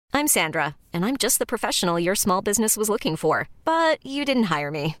I'm Sandra, and I'm just the professional your small business was looking for. But you didn't hire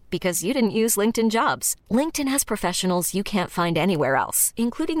me because you didn't use LinkedIn Jobs. LinkedIn has professionals you can't find anywhere else,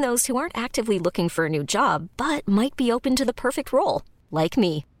 including those who aren't actively looking for a new job, but might be open to the perfect role, like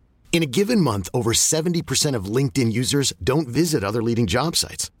me. In a given month, over 70% of LinkedIn users don't visit other leading job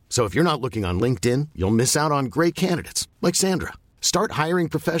sites. So if you're not looking on LinkedIn, you'll miss out on great candidates like Sandra. Start hiring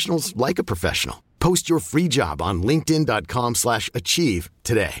professionals like a professional. Post your free job on linkedin.com/achieve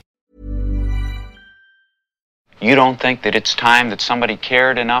today. You don't think that it's time that somebody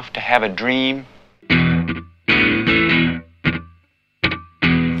cared enough to have a dream?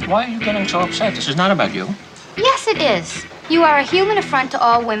 Why are you getting so upset? This is not about you. Yes, it is. You are a human affront to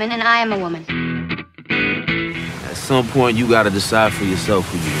all women, and I am a woman. At some point, you gotta decide for yourself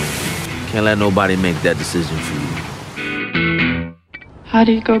who you are. Can't let nobody make that decision for you. How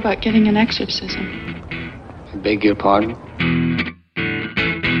do you go about getting an exorcism? I beg your pardon?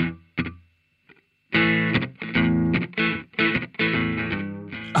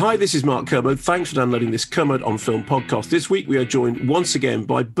 Hi, this is Mark Kermode. Thanks for downloading this Kermode on Film podcast. This week we are joined once again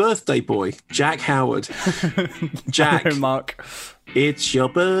by birthday boy, Jack Howard. Jack. Hello, Mark. It's your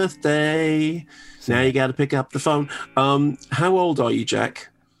birthday. Now you got to pick up the phone. How old are you, Jack?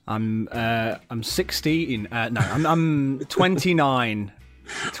 I'm 16. No, I'm 29.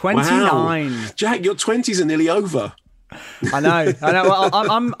 29. Wow. Jack, your 20s are nearly over. I know. Well,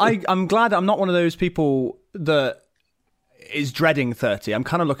 I'm glad I'm not one of those people that is dreading 30. I'm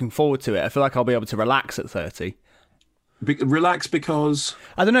kind of looking forward to it. I feel like I'll be able to relax at 30. Relax because?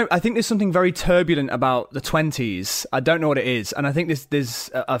 I don't know. I think there's something very turbulent about the 20s. I don't know what it is. And I think there's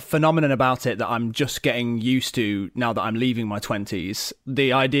a phenomenon about it that I'm just getting used to now that I'm leaving my 20s.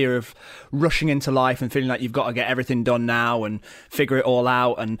 The idea of rushing into life and feeling like you've got to get everything done now and figure it all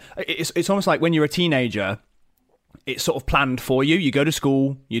out. And it's almost like when you're a teenager, it's sort of planned for you. You go to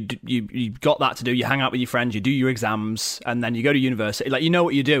school, you got that to do, you hang out with your friends, you do your exams, and then you go to university. Like, you know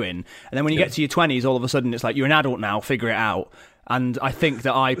what you're doing. And then when you get to your 20s, all of a sudden it's like you're an adult now, figure it out. And I think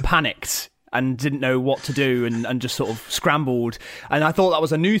that I panicked and didn't know what to do and just sort of scrambled. And I thought that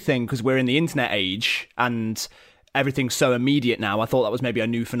was a new thing because we're in the internet age and everything's so immediate now. I thought that was maybe a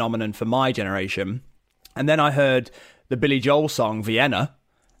new phenomenon for my generation. And then I heard the Billy Joel song, Vienna.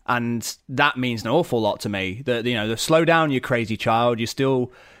 And that means an awful lot to me. The slow down, you crazy child. You're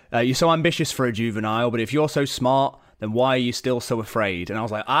still, you're so ambitious for a juvenile, but if you're so smart, then why are you still so afraid? And I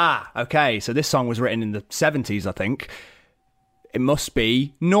was like, okay. So this song was written in the 70s, I think. It must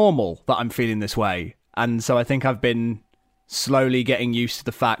be normal that I'm feeling this way. And so I think I've been slowly getting used to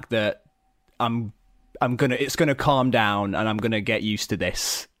the fact that it's gonna calm down, and I'm gonna get used to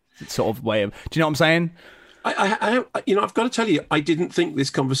this sort of way of. Do you know what I'm saying? I've got to tell you, I didn't think this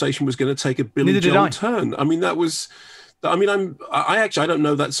conversation was going to take a Billy Joel turn. I mean, I don't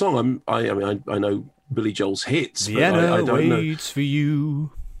know that song. I know Billy Joel's hits. Vienna I don't waits for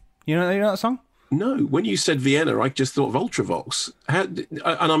you. You know that song? No. When you said Vienna, I just thought of Ultravox.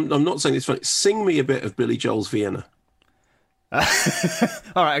 I'm not saying it's funny. Sing me a bit of Billy Joel's Vienna.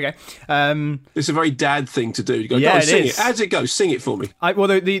 All right, okay. It's a very dad thing to do. You go, sing it. As it goes, sing it for me. Well,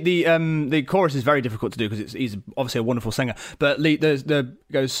 the chorus is very difficult to do because he's obviously a wonderful singer. But the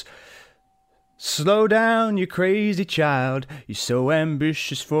goes, slow down, you crazy child. You're so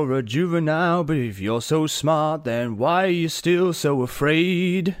ambitious for a juvenile, but if you're so smart, then why are you still so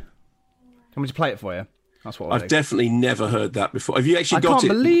afraid? Can we just play it for you? That's what I've definitely never heard that before. Have you actually got it? I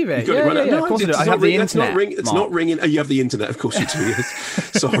can't believe it. Yeah, of course I do. I have the internet. It's not ringing. Oh, you have the internet, of course you do.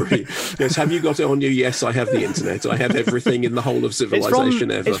 Yes. Sorry. Yes. Have you got it on you? Yes, I have the internet. I have everything in the whole of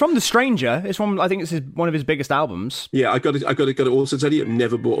civilization ever. It's from The Stranger. It's from. I think it's one of his biggest albums. Yeah, I got to also tell you, I've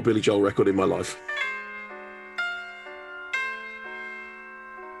never bought a Billy Joel record in my life.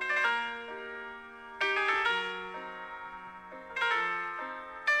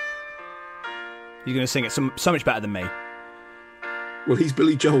 You're going to sing it so much better than me. Well, he's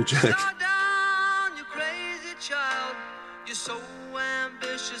Billy Joel, Jack. Slow down, you crazy child. You're so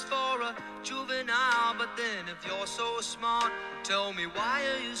ambitious for a juvenile, but then if you're so smart, tell me why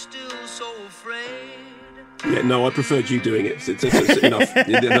are you still so afraid? Yeah, no, I preferred you doing it. It's enough.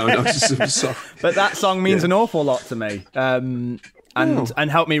 No, I'm sorry. But that song means an awful lot to me. And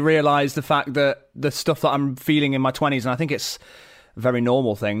helped me realise the fact that the stuff that I'm feeling in my 20s, and I think it's a very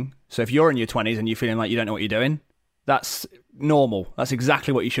normal thing. So if you're in your 20s and you're feeling like you don't know what you're doing, that's normal. That's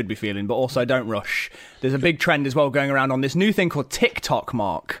exactly what you should be feeling. But also, don't rush. There's a big trend as well going around on this new thing called TikTok,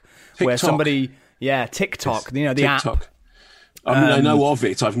 Mark, where somebody, TikTok, the TikTok app. I mean, I know of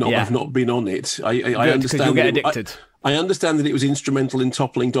it. I've not been on it. I understand. Because you'll get addicted. I understand that it was instrumental in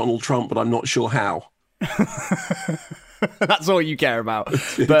toppling Donald Trump, but I'm not sure how. That's all you care about.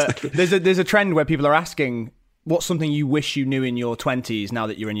 But there's a trend where people are asking, what's something you wish you knew in your 20s now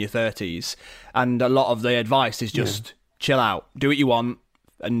that you're in your 30s? And a lot of the advice is just chill out, do what you want,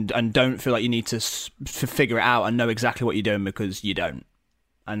 and don't feel like you need to figure it out and know exactly what you're doing, because you don't.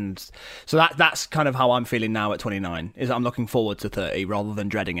 And so that's kind of how I'm feeling now at 29, is I'm looking forward to 30 rather than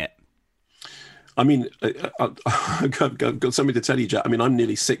dreading it. I mean, I've got something to tell you, Jack. I mean, I'm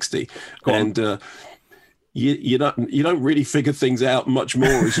nearly 60, and you don't really figure things out much more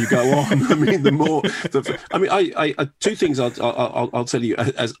as you go on. I mean, I two things I'll tell you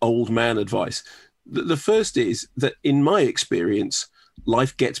as old man advice. The first is that in my experience,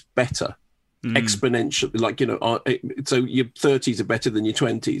 life gets better exponentially. Like, so your 30s are better than your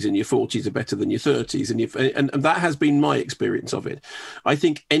 20s, and your 40s are better than your 30s, and that has been my experience of it. I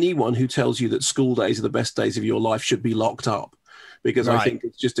think anyone who tells you that school days are the best days of your life should be locked up, because I think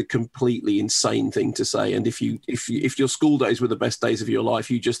it's just a completely insane thing to say. And if your school days were the best days of your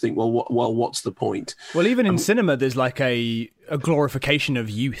life, you just think, well, what's the point? Well, even in cinema, there's like a glorification of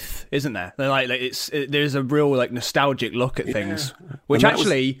youth, isn't there? There's a real like nostalgic look at things, which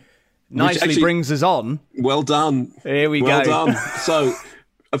actually nicely brings us on. Well done. Here we go. Well done. So,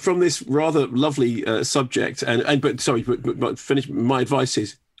 from this rather lovely subject, but finish. My advice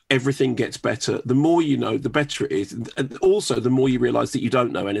is, everything gets better. The more you know, the better it is. And also, the more you realise that you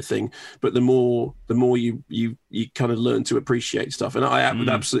don't know anything, but the more you kind of learn to appreciate stuff. And I would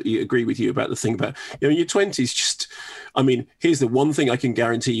absolutely agree with you about the thing about, in your 20s, just, I mean, here's the one thing I can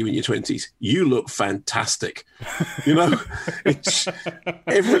guarantee you in your 20s: you look fantastic. It's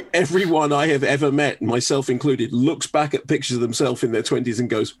everyone I have ever met, myself included, looks back at pictures of themselves in their 20s and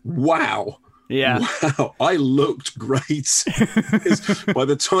goes, wow. Yeah. Wow, I looked great. By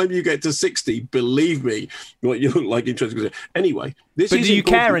the time you get to 60, believe me, what you look like in 20. Anyway, But do you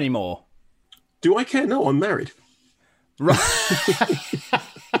care anymore? Do I care? No, I'm married. Right.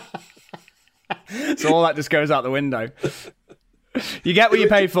 So all that just goes out the window. You get what you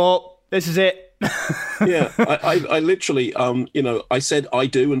pay for. This is it. Yeah, I literally, I said I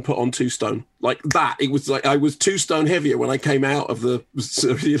do and put on 2 stone. Like that. It was like I was 2 stone heavier when I came out of the,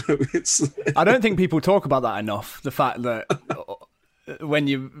 it's... I don't think people talk about that enough. The fact that when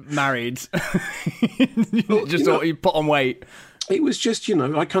you're married, you put on weight. It was just,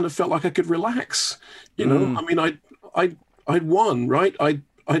 I kind of felt like I could relax. I mean, I'd won, right? I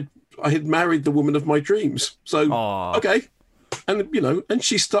had married the woman of my dreams. So, okay. And, and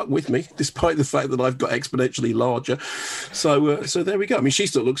she stuck with me, despite the fact that I've got exponentially larger. So there we go. I mean, she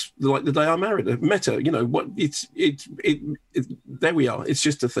still looks like the day I met her. There we are. It's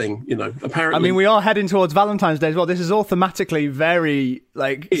just a thing, apparently. I mean, we are heading towards Valentine's Day as well. This is all thematically very,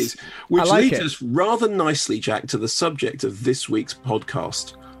 It is. Which leads us rather nicely, Jack, to the subject of this week's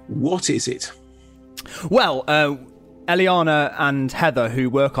podcast. What is it? Well, Eliana and Heather, who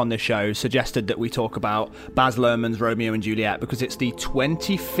work on this show, suggested that we talk about Baz Luhrmann's Romeo and Juliet because it's the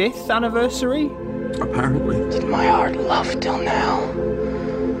 25th anniversary. Apparently. Did my heart love till now?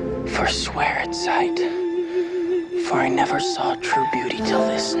 For swear at sight. For I never saw true beauty till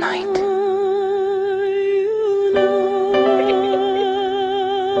this night.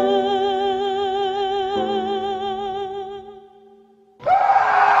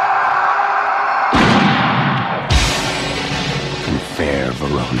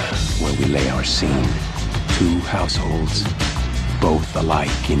 Verona, where we lay our scene. 2 households, both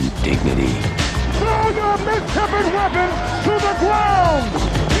alike in dignity. Throw your mistempered weapons to the ground!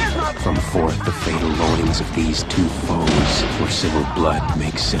 From forth the fatal loins of these 2 foes, where civil blood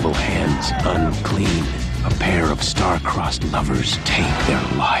makes civil hands unclean. A pair of star-crossed lovers take their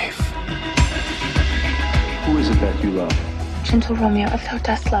life. Who is it that you love? Gentle Romeo, if thou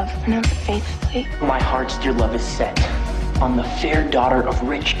dost love, renounce it faithfully. My heart's dear love is set on the fair daughter of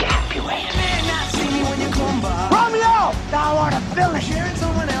rich Capulet. Romeo! Thou art a villain! Sharing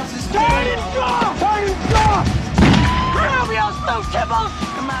someone else's turn and draw! Turn and draw! Romeo slew Tybalt!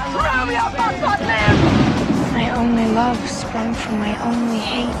 Romeo must not live! My only love sprung from my only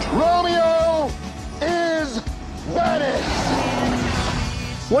hate. Romeo is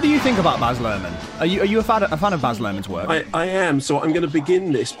banished! What do you think about Baz Luhrmann? Are you a fan of Baz Luhrmann's work? I am. So I'm going to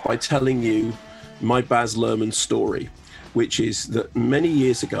begin this by telling you my Baz Luhrmann story, which is that many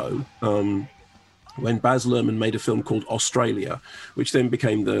years ago, when Baz Luhrmann made a film called Australia, which then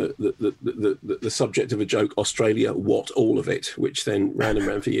became the subject of a joke, Australia, what all of it, which then ran and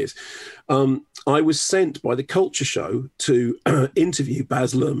ran for years. I was sent by the Culture Show to interview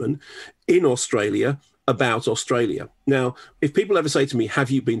Baz Luhrmann in Australia about Australia. Now, if people ever say to me, have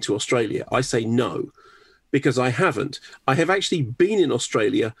you been to Australia? I say no, because I haven't. I have actually been in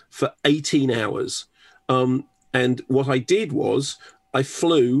Australia for 18 hours. And what I did was I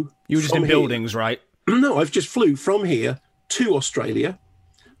flew. You were just in buildings, right? No, I've just flew from here to Australia.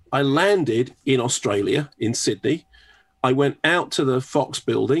 I landed in Australia, in Sydney. I went out to the Fox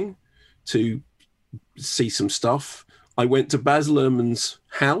building to see some stuff. I went to Baz Luhrmann's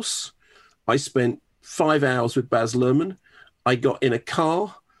house. I spent 5 hours with Baz Luhrmann. I got in a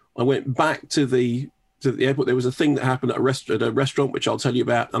car. I went back to the airport. There was a thing that happened at a restaurant, which I'll tell you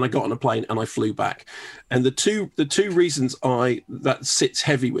about. And I got on a plane and I flew back. And the two reasons that sits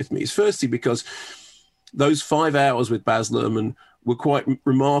heavy with me is firstly because those 5 hours with Baz Luhrmann were quite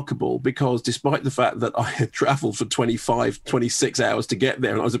remarkable, because despite the fact that I had traveled for 26 hours to get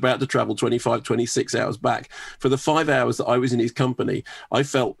there, and I was about to travel 26 hours back, for the 5 hours that I was in his company, I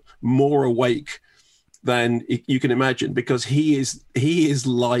felt more awake than you can imagine, because he is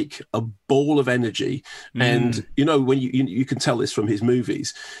like a ball of energy. And when you can tell this from his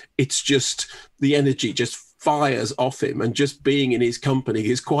movies, it's just the energy just fires off him, and just being in his company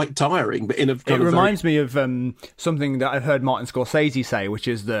is quite tiring. But it reminds me of something that I've heard Martin Scorsese say, which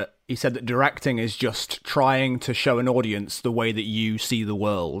is that he said that directing is just trying to show an audience the way that you see the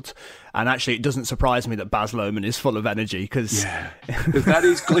world. And actually, it doesn't surprise me that Baz Luhrmann is full of energy, because that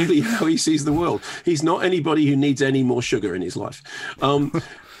is clearly how he sees the world. He's not anybody who needs any more sugar in his life.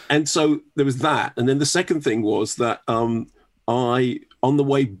 And so there was that. And then the second thing was that on the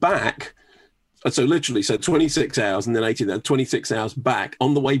way back, so 26 hours and then 18, then 26 hours back.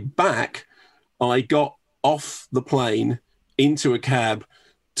 On the way back, I got off the plane into a cab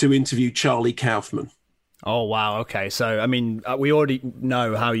to interview Charlie Kaufman. Oh, wow. Okay. So, I mean, we already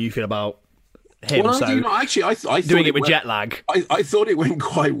know how you feel about him. Well, so actually, I thought doing it with jet lag. I thought it went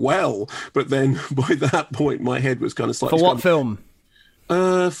quite well, but then by that point, my head was kind of slightly... For what film?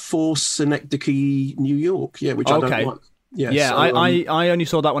 For Synecdoche, New York. Yeah, which I don't like. Yeah, so, I only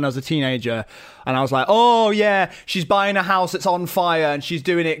saw that when I was a teenager, and I was like, oh yeah, she's buying a house that's on fire, and she's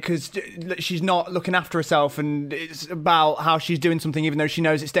doing it because she's not looking after herself, and it's about how she's doing something even though she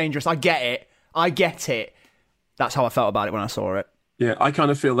knows it's dangerous. I get it. That's how I felt about it when I saw it. Yeah, I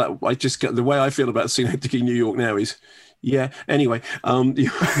kind of feel that. I just get the way I feel about Synecdoche, New York now is, yeah. Anyway,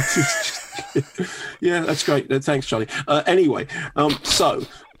 yeah, that's great. Thanks, Charlie. Anyway, so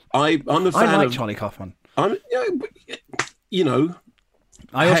I'm a fan. I like Charlie Kaufman. I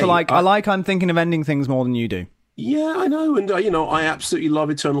like I'm thinking of ending things more than you do. Yeah, I know. And, I absolutely love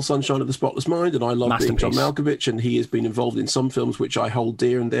Eternal Sunshine of the Spotless Mind, and I love being John Malkovich, and he has been involved in some films which I hold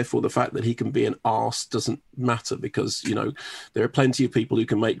dear, and therefore the fact that he can be an arse doesn't matter, because, there are plenty of people who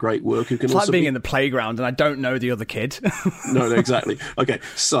can make great work who can it's also like being in the playground and I don't know the other kid. No, exactly. Okay,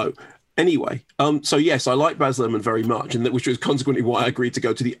 so... Anyway, so yes, I like Baz Luhrmann very much, and which was consequently why I agreed to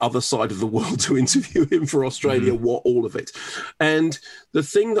go to the other side of the world to interview him for Australia, all of it. And the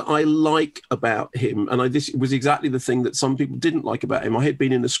thing that I like about him, and this was exactly the thing that some people didn't like about him. I had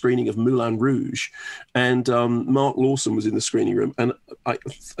been in a screening of Moulin Rouge, and Mark Lawson was in the screening room, and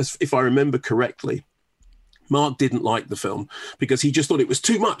if I remember correctly, Mark didn't like the film because he just thought it was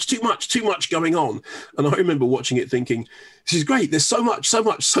too much going on. And I remember watching it thinking, this is great. There's so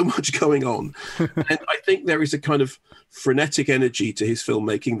much going on. And I think there is a kind of frenetic energy to his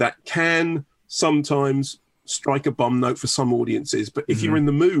filmmaking that can sometimes strike a bum note for some audiences. But if you're in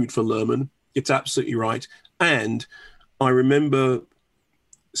the mood for Luhrmann, it's absolutely right. And I remember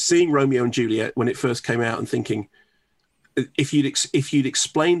seeing Romeo and Juliet when it first came out and thinking, if you'd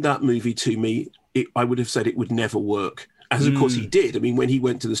explained that movie to me, I would have said it would never work. As of course he did. I mean, when he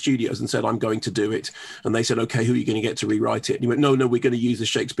went to the studios and said, I'm going to do it, and they said, okay, who are you going to get to rewrite it? And he went, no, we're going to use the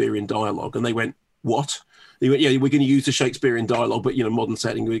Shakespearean dialogue. And they went, what? And he went, yeah, we're going to use the Shakespearean dialogue, but, modern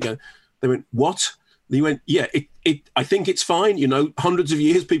setting. They went, what? And he went, yeah, I think it's fine. Hundreds of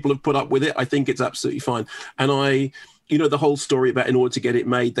years people have put up with it. I think it's absolutely fine. And the whole story about in order to get it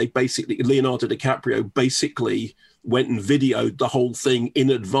made, Leonardo DiCaprio basically went and videoed the whole thing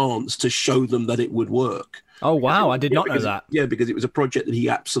in advance to show them that it would work. Oh, wow. I did not know that. Yeah, because it was a project that he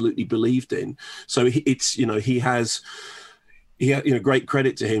absolutely believed in. So he has great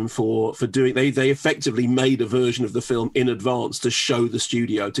credit to him for doing, they effectively made a version of the film in advance to show the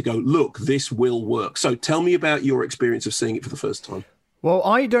studio, to go, look, this will work. So tell me about your experience of seeing it for the first time. Well,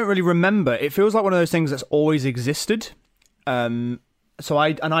 I don't really remember. It feels like one of those things that's always existed. So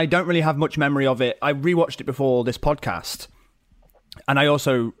I don't really have much memory of it. I rewatched it before this podcast, and I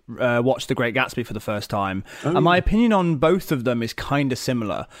also watched The Great Gatsby for the first time. Oh. And my opinion on both of them is kind of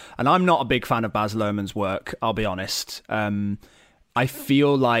similar. And I'm not a big fan of Baz Luhrmann's work, I'll be honest. I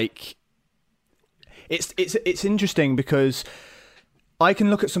feel like it's interesting because I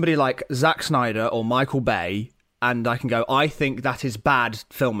can look at somebody like Zack Snyder or Michael Bay, and I can go, I think that is bad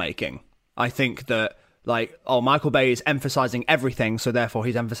filmmaking. I think that Like, oh, Michael Bay is emphasizing everything, so therefore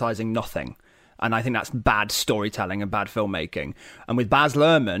he's emphasizing nothing. And I think that's bad storytelling and bad filmmaking. And with Baz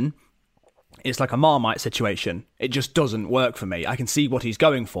Luhrmann, it's like a Marmite situation. It just doesn't work for me. I can see what he's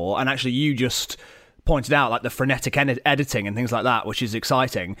going for. And actually, you just pointed out like the frenetic editing and things like that, which is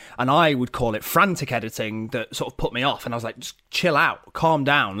exciting. And I would call it frantic editing that sort of put me off. And I was like, just chill out, calm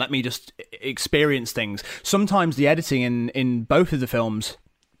down. Let me just experience things. Sometimes the editing in both of the films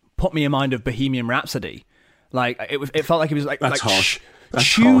put me in mind of Bohemian Rhapsody. Like, it felt like it was like... That's like, harsh. That's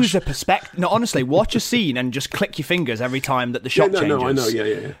choose harsh. a perspective. No, honestly, watch a scene and just click your fingers every time that the shot changes. No, I know,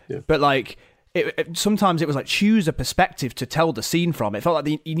 yeah. But like, sometimes it was like, choose a perspective to tell the scene from. It felt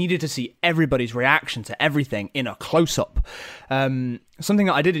like you needed to see everybody's reaction to everything in a close-up. Something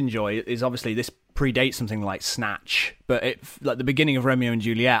that I did enjoy is, obviously, this predates something like Snatch, but like the beginning of Romeo and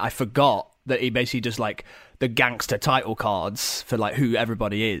Juliet, I forgot that he basically just like the gangster title cards for like who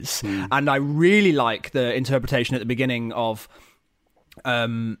everybody is. And I really like the interpretation at the beginning of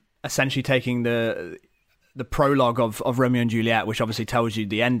essentially taking the prologue of Romeo and Juliet, which obviously tells you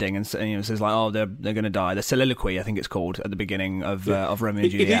the ending, and says like, oh, they're going to die. The soliloquy, I think it's called, at the beginning of Romeo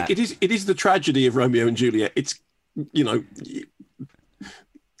and Juliet. It is the tragedy of Romeo and Juliet. It's,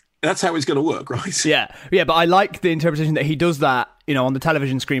 that's how it's going to work, right? Yeah. But I like the interpretation that he does that, on the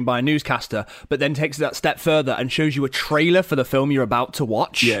television screen by a newscaster, but then takes that step further and shows you a trailer for the film you're about to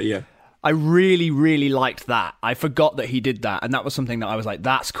watch. Yeah. I really, really liked that. I forgot that he did that, and that was something that I was like,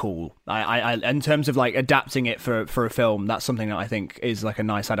 that's cool. I in terms of like adapting it for a film, that's something that I think is like a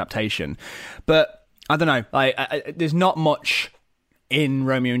nice adaptation. But I don't know, there's not much in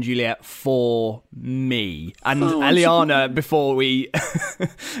Romeo and Juliet for me. And Eliana, before we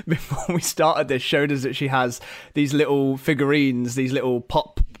started this, showed us that she has these little figurines, these little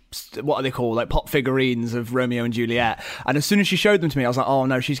pop, what are they called? Like pop figurines of Romeo and Juliet. And as soon as she showed them to me, I was like, oh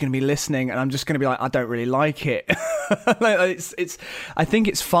no, she's going to be listening, and I'm just going to be like, I don't really like it. I think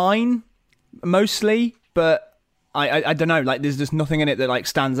it's fine mostly, but I don't know. Like, there's just nothing in it that like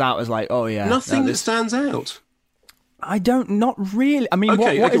stands out as like, oh yeah, nothing that stands out. Not really. I mean,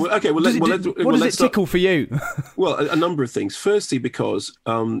 what does it tickle for you? Well, a number of things. Firstly, because,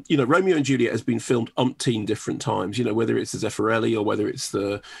 Romeo and Juliet has been filmed umpteen different times, whether it's the Zeffirelli or whether it's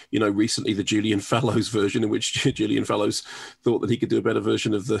the, recently the Julian Fellows version, in which Julian Fellows thought that he could do a better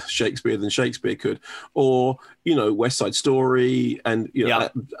version of the Shakespeare than Shakespeare could, or, West Side Story, and,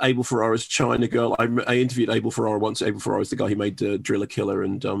 Abel Ferrara's China Girl. I interviewed Abel Ferrara once. Abel Ferrara is the guy who made Driller Killer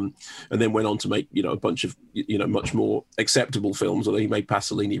and then went on to make, a bunch of, much more acceptable films, although he made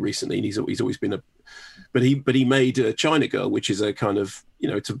Pasolini recently, and he's always been but he made China Girl, which is a kind of,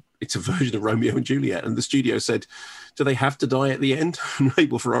 it's a version of Romeo and Juliet, and the studio said, do they have to die at the end? And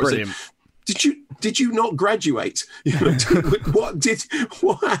Abel Ferrara said, did you not graduate?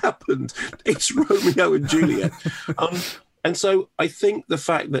 What happened? It's Romeo and Juliet. And so I think the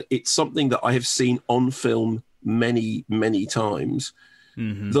fact that it's something that I have seen on film many, many times,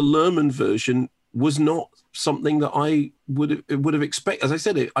 the Luhrmann version was not something that I would have expected. As I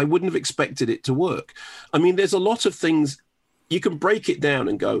said, I wouldn't have expected it to work. I mean, there's a lot of things you can break it down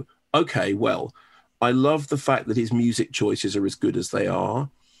and go, okay, well, I love the fact that his music choices are as good as they are.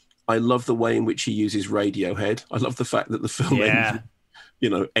 I love the way in which he uses Radiohead. I love the fact that the film ends,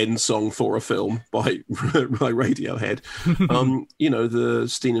 end song for a film by Radiohead. The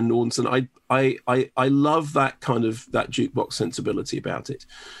Steen and Nordenson. I love that kind of that jukebox sensibility about it.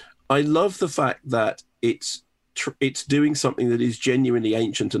 I love the fact that it's doing something that is genuinely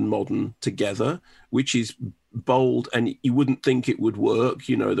ancient and modern together, which is bold, and you wouldn't think it would work.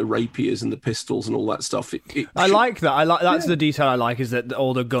 The rapiers and the pistols and all that stuff. I like that. That's the detail I like, is that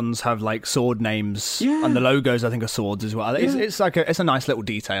all the guns have like sword names, and the logos I think are swords as well. It's like it's a nice little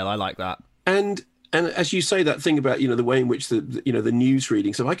detail. I like that. And as you say that thing about the way in which the news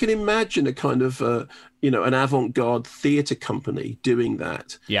reading stuff, I can imagine a kind of an avant-garde theatre company doing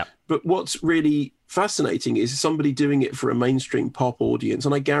that. Yeah. But what's really fascinating is somebody doing it for a mainstream pop audience,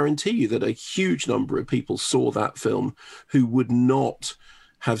 and I guarantee you that a huge number of people saw that film who would not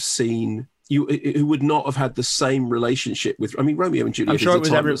have seen who would not have had the same relationship with. I mean, Romeo and Juliet. I'm sure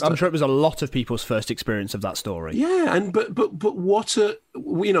it was a lot of people's first experience of that story. Yeah, and but what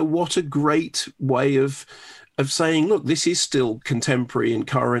a great way of saying, look, this is still contemporary and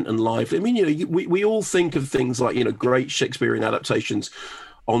current and lively. I mean, we all think of things like great Shakespearean adaptations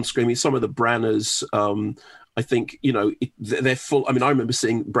on screen. I mean, some of the Branners, I think, they're full. I mean, I remember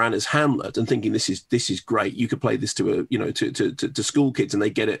seeing Branner's Hamlet and thinking, this is great. You could play this to to school kids and they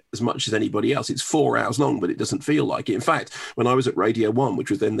get it as much as anybody else. It's 4 hours long, but it doesn't feel like it. In fact, when I was at Radio 1, which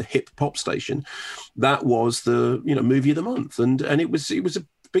was then the hip pop station, that was the movie of the month, and it was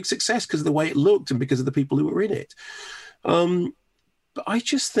big success because of the way it looked and because of the people who were in it. But I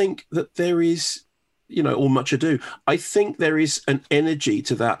just think that there is, or Much Ado, I think there is an energy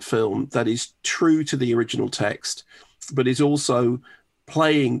to that film that is true to the original text, but is also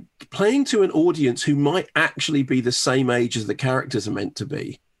playing to an audience who might actually be the same age as the characters are meant to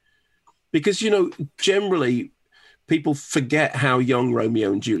be. Because, generally people forget how young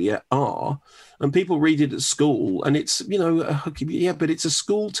Romeo and Juliet are, and people read it at school, and it's, but it's a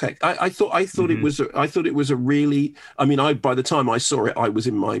school text. I thought it was a really, by the time I saw it, I was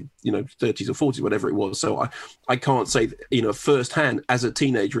in my, 30s or 40s, whatever it was. So I can't say, firsthand as a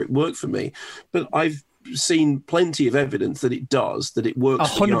teenager, it worked for me, but I've seen plenty of evidence that it does, that it works.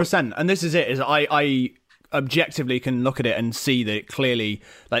 100%. And this is it, is I objectively can look at it and see that it clearly,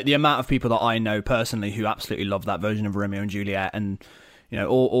 like the amount of people that I know personally who absolutely love that version of Romeo and Juliet, and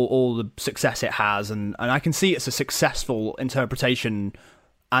all the success it has, and I can see it's a successful interpretation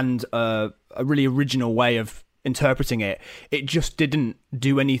and a really original way of interpreting it. It just didn't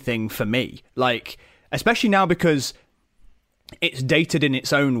do anything for me, like, especially now because it's dated in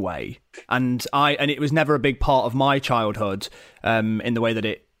its own way, and it was never a big part of my childhood in the way that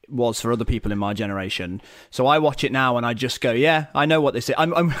it was for other people in my generation. So I watch it now and I just go, yeah, I know what this is.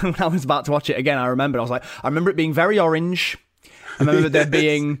 When I was about to watch it again, I remember it being very orange. I remember there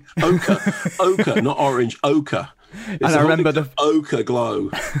being ochre, not orange, ochre. And I remember the ochre glow.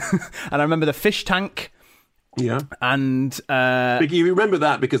 And I remember the fish tank. Yeah, and you remember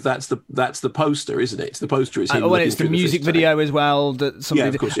that because that's the poster, isn't it? It's the poster. It's the music video as well. That somebody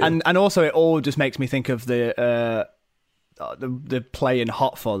of course, yeah. And also it all just makes me think of the play in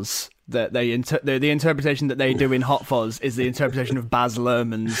Hot Fuzz. That the interpretation that they do in Hot Fuzz is the interpretation of Baz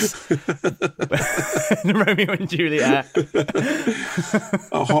Luhrmann's Romeo and Juliet.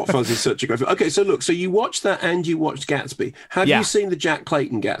 Hot Fuzz is such a great film. Okay, so look, so you watched that and you watched Gatsby. Have you seen the Jack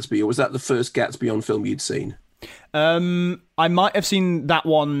Clayton Gatsby, or was that the first Gatsby on film you'd seen? I might have seen that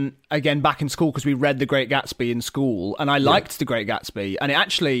one again back in school because we read The Great Gatsby in school, and I liked The Great Gatsby. And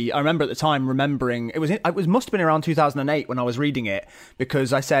I remember at the time remembering it must have been around 2008 when I was reading it,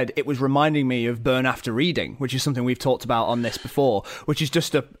 because I said it was reminding me of Burn After Reading, which is something we've talked about on this before, which is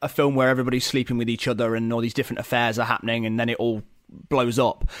just a film where everybody's sleeping with each other and all these different affairs are happening, and then it all blows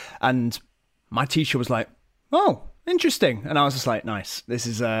up. And my teacher was like, "Oh, interesting," and I was just like, nice, this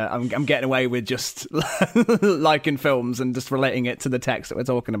is I'm getting away with just liking films and just relating it to the text that we're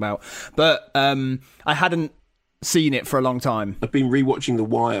talking about. But I hadn't seen it for a long time. I've been rewatching The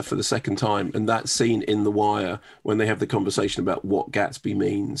Wire for the second time, and that scene in The Wire when they have the conversation about what Gatsby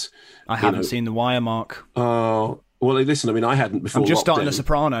means. I haven't seen The Wire, Mark. Well, listen, I hadn't before. I'm just starting lockdown. The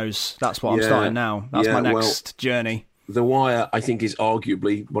Sopranos. That's what I'm starting now. That's my next journey. The Wire, I think, is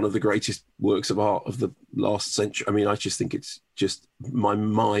arguably one of the greatest works of art of the last century. I just think it's just, my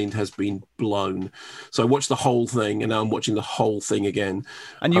mind has been blown. So I watched the whole thing, and now I'm watching the whole thing again.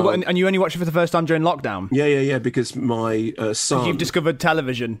 And you only watched it for the first time during lockdown? Yeah, because my son... You've discovered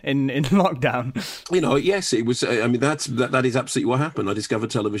television in lockdown. Yes, it was. That is absolutely what happened. I discovered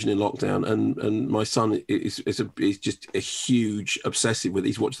television in lockdown, and my son is just a huge obsessive with it.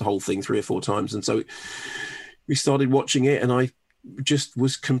 He's watched the whole thing 3 or 4 times, and so we started watching it, and I just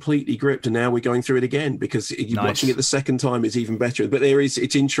was completely gripped, and now we're going through it again because watching it the second time is even better. But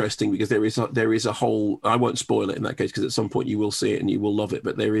it's interesting because there is a whole, I won't spoil it in that case because at some point you will see it and you will love it,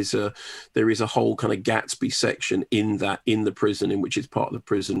 but there is a whole kind of Gatsby section in the prison, in which it's part of the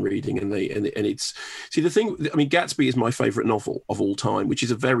prison reading, and it's, see, the thing, Gatsby is my favorite novel of all time, which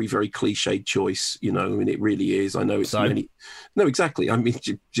is a very, very cliched choice, it really is. I know it's no, exactly.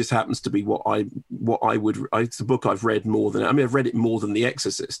 It just happens to be it's the book I've read more than, I've read it more than The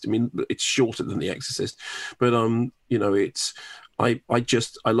Exorcist. It's shorter than The Exorcist, but it's,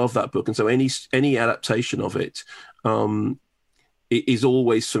 I love that book, and so any adaptation of it, it is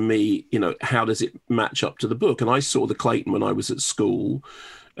always for me, how does it match up to the book? And I saw the Clayton when I was at school,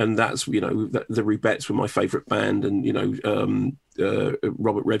 and that's the Rubettes were my favorite band, and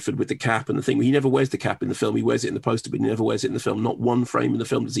Robert Redford with the cap and the thing. He never wears the cap in the film. He wears it in the poster, but he never wears it in the film. Not one frame in the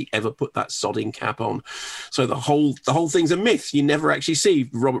film does he ever put that sodding cap on. So the whole thing's a myth. You never actually see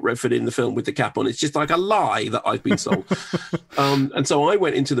Robert Redford in the film with the cap on. It's just like a lie that I've been sold. And so I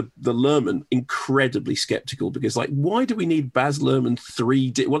went into the Luhrmann incredibly skeptical, because why do we need Baz Luhrmann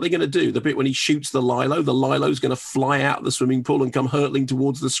 3D? What are they going to do? The bit when he shoots the Lilo's going to fly out of the swimming pool and come hurtling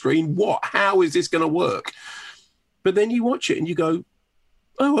towards the screen. What? How is this going to work? But then you watch it and you go,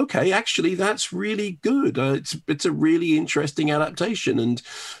 oh, okay, actually, that's really good. It's a really interesting adaptation. And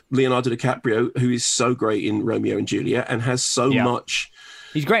Leonardo DiCaprio, who is so great in Romeo and Juliet and has so much...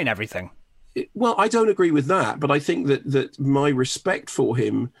 He's great in everything. Well, I don't agree with that, but I think that my respect for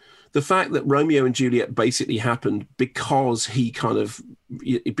him, the fact that Romeo and Juliet basically happened because he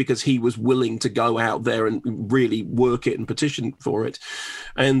was willing to go out there and really work it and petition for it.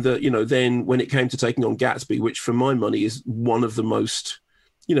 And then when it came to taking on Gatsby, which for my money is one of the most,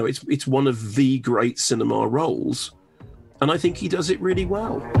 it's one of the great cinema roles. And I think he does it really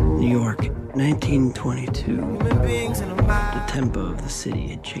well. New York, 1922. The tempo of the city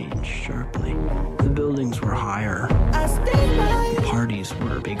had changed sharply. The buildings were higher. The parties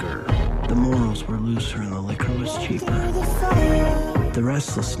were bigger. The morals were looser and the liquor was cheaper. The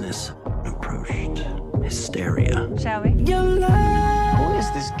restlessness approached hysteria. Shall we? Who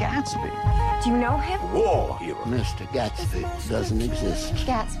is this Gatsby? Do you know him? War hero. Mr. Gatsby doesn't exist.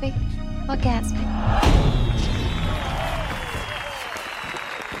 Gatsby? What Gatsby?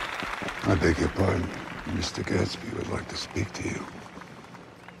 I beg your pardon. Mr. Gatsby would like to speak to you.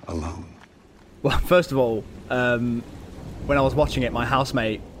 Alone. Well, first of all, when I was watching it, my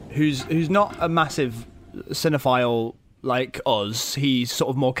housemate, who's not a massive cinephile like us, he's sort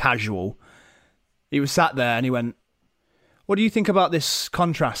of more casual. He was sat there and he went, "What do you think about this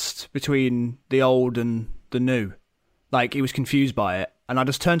contrast between the old and the new?" Like, he was confused by it. And I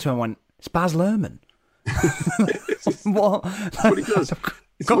just turned to him and went, "It's Baz Luhrmann." What? That's what he does.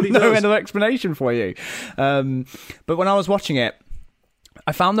 I've got no other explanation for you. But when I was watching it,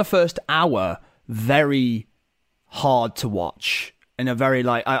 I found the first hour very hard to watch. In a very,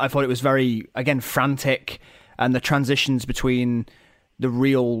 I thought it was very, again, frantic. And the transitions between the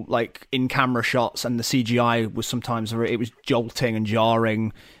real, in-camera shots and the CGI was sometimes, it was jolting and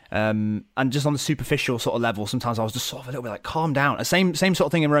jarring. And just on the superficial sort of level, sometimes I was just sort of a little bit like, calm down. Same sort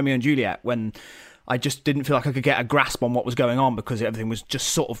of thing in Romeo and Juliet, when I just didn't feel like I could get a grasp on what was going on because everything was just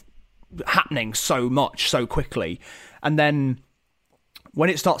sort of happening so much, so quickly. And then when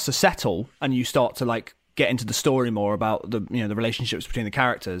it starts to settle and you start to get into the story more about the relationships between the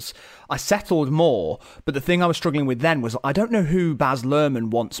characters, I settled more. But the thing I was struggling with then was I don't know who Baz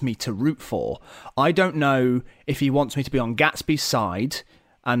Luhrmann wants me to root for. I don't know if he wants me to be on Gatsby's side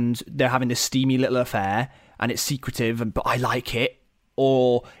and they're having this steamy little affair and it's secretive, but I like it.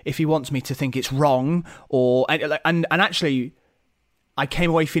 Or if he wants me to think it's wrong, and actually, I came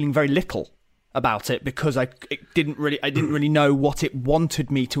away feeling very little about it because I didn't really know what it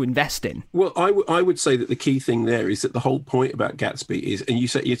wanted me to invest in. Well, I would say that the key thing there is that the whole point about Gatsby is, and you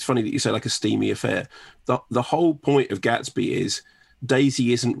say it's funny that you say like a steamy affair. The whole point of Gatsby is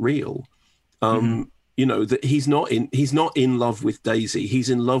Daisy isn't real. That he's not in love with Daisy. He's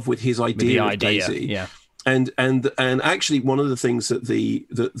in love with his idea of Daisy. Yeah. And actually, one of the things that the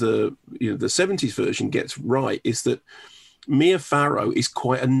 70s version gets right is that Mia Farrow is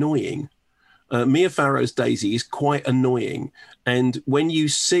quite annoying. Mia Farrow's Daisy is quite annoying, and when you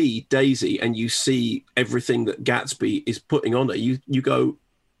see Daisy and you see everything that Gatsby is putting on her, you go,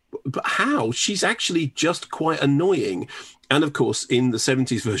 but how? She's actually just quite annoying. And of course, in the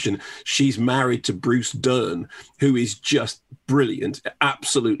 70s version, she's married to Bruce Dern, who is just brilliant,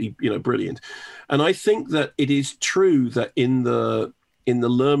 absolutely, brilliant. And I think that it is true that in the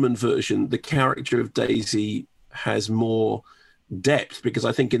Luhrmann version, the character of Daisy has more depth, because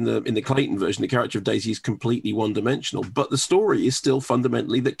I think in the Clayton version, the character of Daisy is completely one-dimensional. But the story is still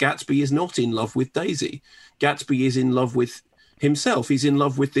fundamentally that Gatsby is not in love with Daisy. Gatsby is in love with himself. He's in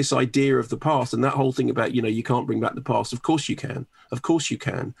love with this idea of the past, and that whole thing about you can't bring back the past. Of course you can. I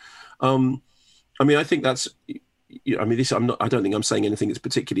think that's. This. I don't think I'm saying anything that's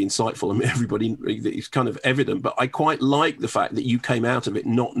particularly insightful. Everybody, it's kind of evident. But I quite like the fact that you came out of it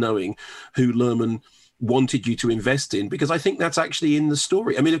not knowing who Luhrmann wanted you to invest in, because I think that's actually in the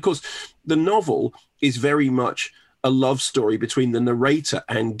story. Of course, the novel is very much a love story between the narrator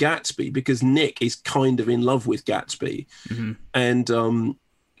and Gatsby, because Nick is kind of in love with Gatsby. Mm-hmm. And and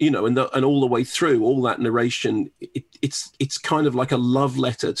all the way through all that narration, it's kind of like a love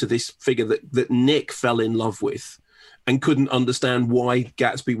letter to this figure that Nick fell in love with and couldn't understand why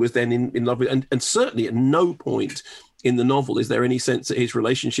Gatsby was then in love with. And certainly at no point in the novel is there any sense that his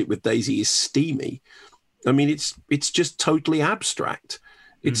relationship with Daisy is steamy. It's just totally abstract.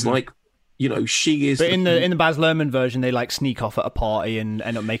 It's like, she is. But in the Baz Luhrmann version, they sneak off at a party and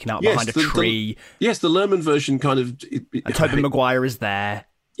end up making out behind a tree. The Luhrmann version kind of. And Tobey Maguire is there.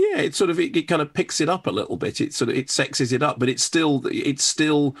 Yeah, it kind of picks it up a little bit. It sexes it up, but it's still.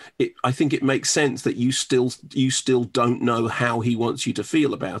 I think it makes sense that you still don't know how he wants you to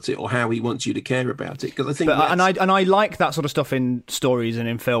feel about it or how he wants you to care about it. Because I think, I like that sort of stuff in stories and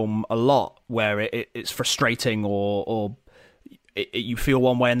in film a lot, where it's frustrating or you feel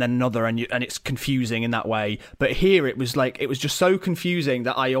one way and then another, and it's confusing in that way. But here it was just so confusing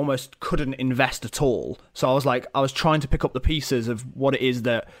that I almost couldn't invest at all. So I was trying to pick up the pieces of what it is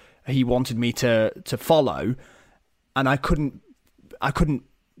that he wanted me to follow, and I couldn't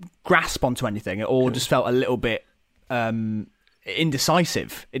grasp onto anything. It all just felt a little bit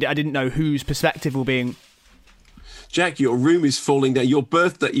indecisive. I didn't know whose perspective were being. Jack, your room is falling down.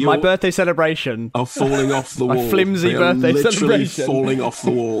 My birthday celebration are falling off the wall. My flimsy birthday celebration falling off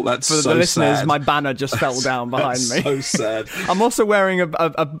the wall. That's for so the listeners. Sad. My banner just fell down behind me. So sad. I'm also wearing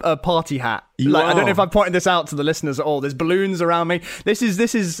a party hat. I don't know if I pointed this out to the listeners at all. There's balloons around me. This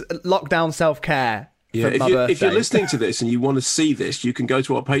is lockdown self-care. Yeah, if you're listening to this and you want to see this, you can go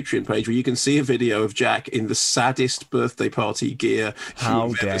to our Patreon page where you can see a video of Jack in the saddest birthday party gear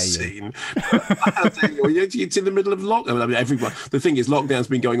you've ever seen. It's in the middle of lockdown. I mean, everyone. The thing is, lockdown's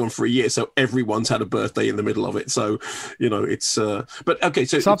been going on for a year, so everyone's had a birthday in the middle of it. So, it's. But okay,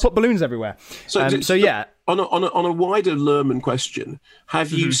 so I put balloons everywhere. So yeah. On a wider Luhrmann question,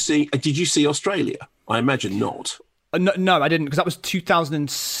 have you seen? Did you see Australia? I imagine not. No, I didn't, because that was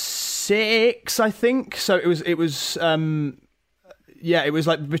 2006, I think. So it was it was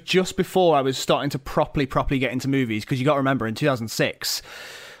like just before I was starting to properly get into movies, because you got to remember, in 2006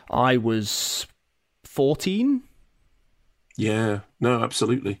 I was 14. Yeah, no,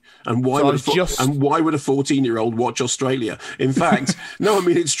 absolutely. And why would a 14-year-old watch Australia? In fact, no, I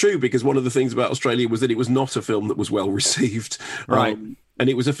mean, it's true, because one of the things about Australia was that it was not a film that was well received. Right. And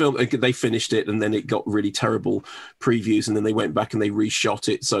it was a film, they finished it, and then it got really terrible previews, and then they went back and they reshot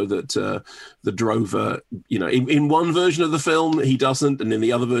it so that the drover, in one version of the film, he doesn't, and in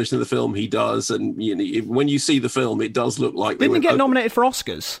the other version of the film, he does. And when you see the film, it does look like... Didn't it get nominated for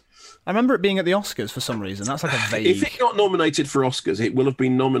Oscars? I remember it being at the Oscars for some reason. That's like a vague... If it got nominated for Oscars, it will have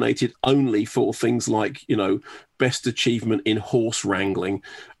been nominated only for things like, best achievement in horse wrangling.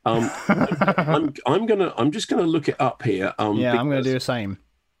 I'm just gonna look it up here. I'm gonna do the same,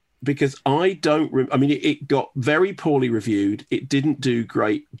 because I don't. It got very poorly reviewed. It didn't do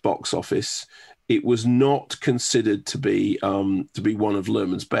great box office. It was not considered to be one of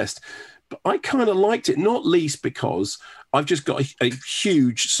Luhrmann's best. But I kind of liked it, not least because I've just got a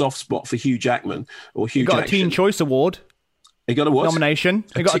huge soft spot for Hugh Jackman or Hugh. He got Jackson. a Teen Choice Award. He got a what? Nomination.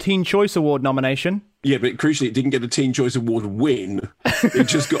 He got a Teen Choice Award nomination. Yeah, but crucially, it didn't get a Teen Choice Award win. It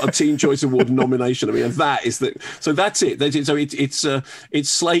just got a Teen Choice Award nomination. I mean, and that is the. So that's it. That's it. So its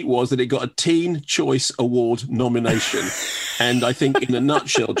slate was that it got a Teen Choice Award nomination, and I think in a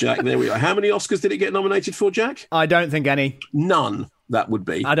nutshell, Jack, there we are. How many Oscars did it get nominated for, Jack? I don't think any. None. That would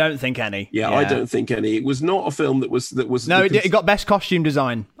be. I don't think any. Yeah, I don't think any. It was not a film that was. No, it got best costume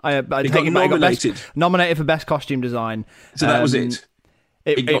design. It got nominated. Nominated for best costume design. So that was it.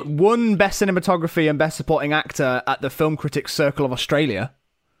 It won best cinematography and best supporting actor at the Film Critics Circle of Australia.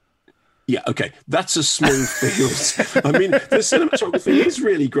 Yeah, okay, that's a small field. I mean, the cinematography is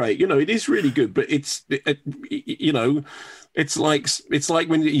really great. It is really good, but it's like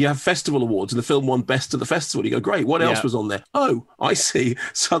when you have festival awards and the film won best of the festival. You go, great. What else was on there? Oh, I see.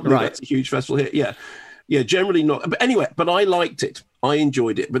 Suddenly, that's a huge festival here. Yeah. Generally not. But anyway, I liked it. I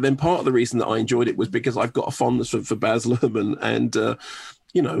enjoyed it. But then part of the reason that I enjoyed it was because I've got a fondness for Baz Luhrmann, and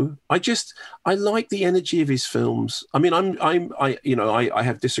I like the energy of his films. I mean, I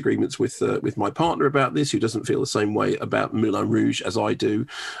have disagreements with my partner about this, who doesn't feel the same way about Moulin Rouge as I do.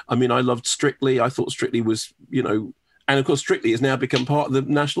 I mean, I loved Strictly. I thought Strictly was, and of course, Strictly has now become part of the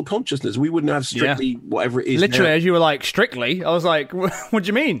national consciousness. We wouldn't have Strictly, whatever it is. Literally, now. As you were like, Strictly, I was like, what do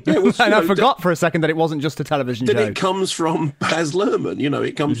you mean? Yeah, and I forgot for a second that it wasn't just a television show. It comes from Baz Luhrmann,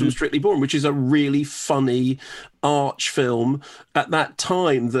 it comes from Strictly Born, which is a really funny arch film at that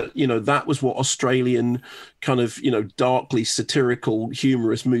time that, that was what Australian kind of, darkly satirical,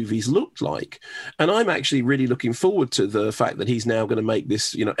 humorous movies looked like. And I'm actually really looking forward to the fact that he's now going to make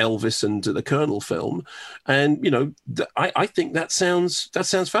this, Elvis and the Colonel film. And, I think that sounds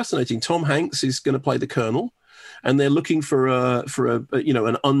fascinating. Tom Hanks is going to play the Colonel, and they're looking for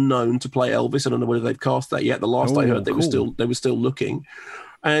an unknown to play Elvis. I don't know whether they've cast that yet. The last I heard, they were still looking.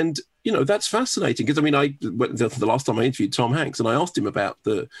 And that's fascinating, because I mean, the last time I interviewed Tom Hanks, and I asked him about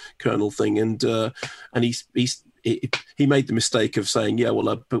the Colonel thing, and he made the mistake of saying,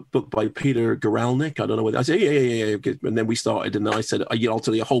 a book by Peter Guralnick. I don't know whether I said, yeah. And then we started, and I said, I'll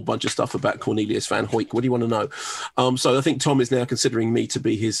tell you a whole bunch of stuff about Cornelius Van Hoyk. What do you want to know? So I think Tom is now considering me to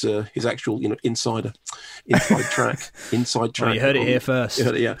be his actual, inside track. Well, you heard it here first.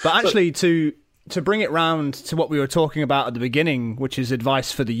 Yeah. But actually, to bring it round to what we were talking about at the beginning, which is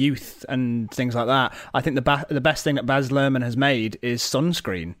advice for the youth and things like that, I think the best thing that Baz Luhrmann has made is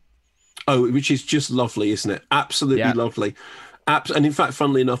Sunscreen. Oh, which is just lovely, isn't it? Absolutely lovely. And in fact,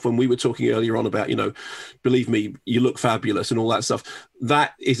 funnily enough, when we were talking earlier on about, believe me, you look fabulous and all that stuff,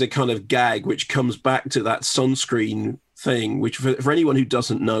 that is a kind of gag which comes back to that sunscreen thing, which for anyone who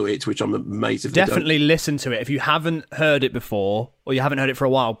doesn't know it, which I'm amazed if definitely listen to it. If you haven't heard it before, or you haven't heard it for a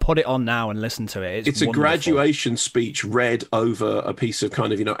while, put it on now and listen to it. It's a graduation speech read over a piece of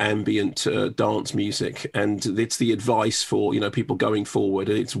kind of, ambient dance music. And it's the advice for, people going forward.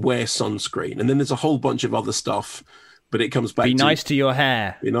 And it's wear sunscreen. And then there's a whole bunch of other stuff, but it comes back Be nice to your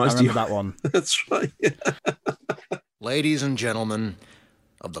hair. Be nice I to remember that one. That's right. Yeah. Ladies and gentlemen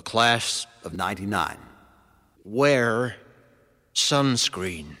of the class of 99, wear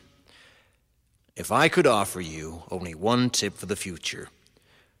sunscreen. If I could offer you only one tip for the future,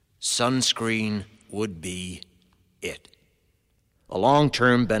 sunscreen would be it. The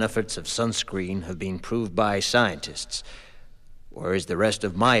long-term benefits of sunscreen have been proved by scientists, whereas the rest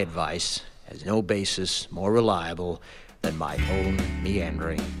of my advice has no basis more reliable than my own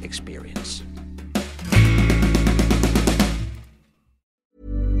meandering experience.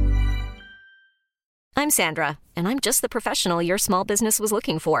 I'm Sandra, and I'm just the professional your small business was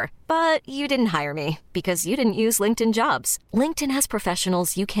looking for. But you didn't hire me because you didn't use LinkedIn Jobs. LinkedIn has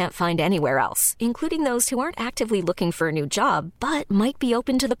professionals you can't find anywhere else, including those who aren't actively looking for a new job, but might be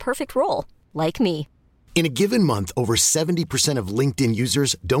open to the perfect role, like me. In a given month, over 70% of LinkedIn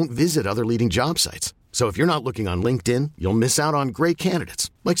users don't visit other leading job sites. So if you're not looking on LinkedIn, you'll miss out on great candidates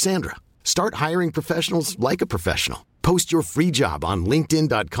like Sandra. Start hiring professionals like a professional. Post your free job on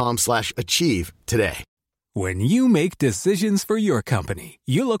linkedin.com/achieve today. When you make decisions for your company,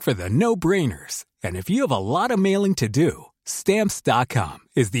 you look for the no-brainers. And if you have a lot of mailing to do, Stamps.com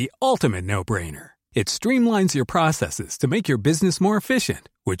is the ultimate no-brainer. It streamlines your processes to make your business more efficient,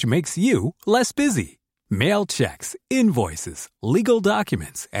 which makes you less busy. Mail checks, invoices, legal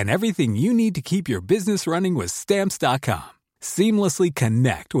documents, and everything you need to keep your business running with Stamps.com. Seamlessly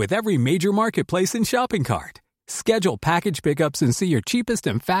connect with every major marketplace and shopping cart. Schedule package pickups and see your cheapest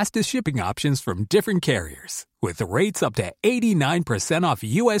and fastest shipping options from different carriers, with rates up to 89% off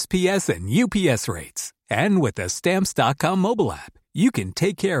USPS and UPS rates. And with the Stamps.com mobile app, you can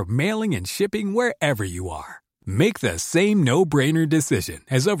take care of mailing and shipping wherever you are. Make the same no-brainer decision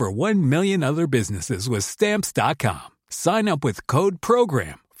as over 1 million other businesses with Stamps.com. Sign up with code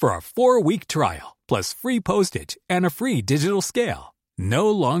PROGRAM for a 4-week trial, plus free postage and a free digital scale.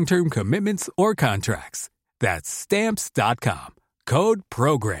 No long-term commitments or contracts. That's Stamps.com. Code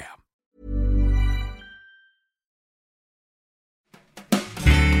PROGRAM.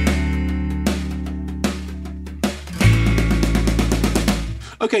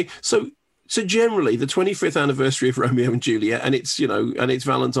 Okay, so generally, the 25th anniversary of Romeo and Juliet, and it's, and it's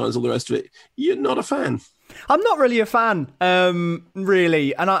Valentine's, all the rest of it, you're not a fan. I'm not really a fan,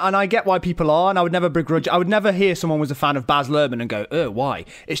 really, and I get why people are, and I would never begrudge. I would never hear someone was a fan of Baz Luhrmann and go, why?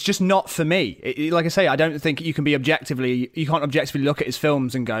 It's just not for me. Like I say, I don't think you can't objectively look at his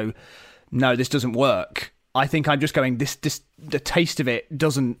films and go, no, this doesn't work. I think I'm just going, the taste of it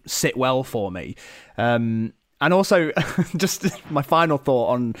doesn't sit well for me. And also, just my final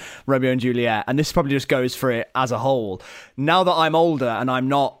thought on Romeo and Juliet, and this probably just goes for it as a whole. Now that I'm older and I'm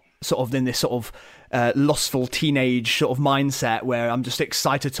not sort of in this sort of lustful teenage sort of mindset where I'm just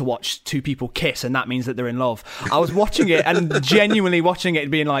excited to watch two people kiss and that means that they're in love. I was watching it and genuinely watching it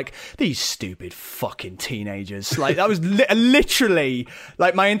being like, these stupid fucking teenagers. Like, that was literally,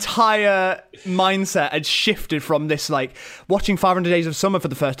 like, my entire mindset had shifted from this, like, watching 500 Days of Summer for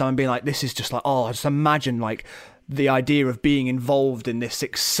the first time and being like, this is just like, oh, I just imagine, like, the idea of being involved in this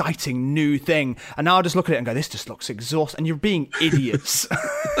exciting new thing. And now I just look at it and go, this just looks exhausting. And you're being idiots.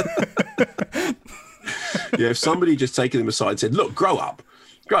 Yeah, if somebody just taken them aside and said, look, grow up.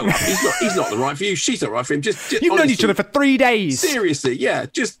 He's not the right for you. She's not right for him. Just You've known each other for 3 days. Seriously, yeah,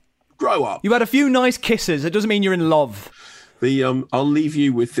 just grow up. You had a few nice kisses. It doesn't mean you're in love. I'll leave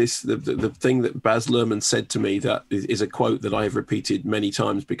you with this. The thing that Baz Luhrmann said to me that is a quote that I have repeated many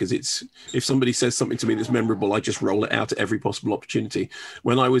times because it's, if somebody says something to me that's memorable, I just roll it out at every possible opportunity.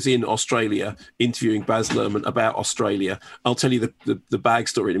 When I was in Australia interviewing Baz Luhrmann about Australia, I'll tell you the bag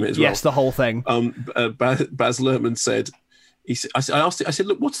story in a minute as well. Yes, the whole thing. Baz Luhrmann said, I asked it, I said,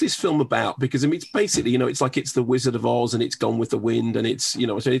 look, what's this film about? Because I mean, it's basically, it's like it's the Wizard of Oz and it's Gone with the Wind and it's,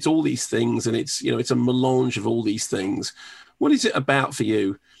 so it's all these things and it's, it's a melange of all these things. What is it about for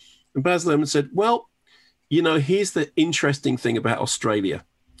you? And Baz Luhrmann said, well, here's the interesting thing about Australia.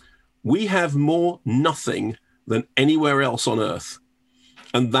 We have more nothing than anywhere else on Earth.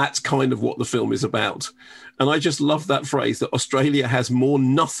 And that's kind of what the film is about. And I just love that phrase, that Australia has more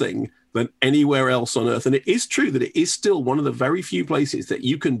nothing than anywhere else on Earth. And it is true that it is still one of the very few places that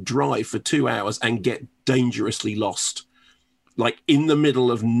you can drive for 2 hours and get dangerously lost. like in the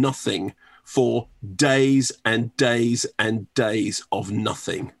middle of nothing for days and days and days of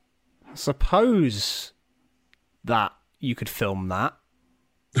nothing. Suppose that you could film that.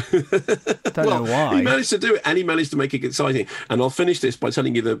 Don't know why. He managed to do it, and he managed to make it exciting. And I'll finish this by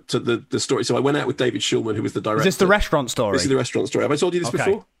telling you the story. So I went out with David Shulman, who was the director. Is this the restaurant story? This is the restaurant story. Have I told you this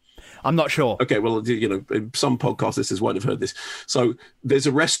before? I'm not sure. Okay, well, you know, some podcast listeners won't have heard this. So there's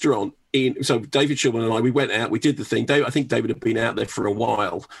a restaurant so David Shulman and I, we went out, we did the thing. I think David had been out there for a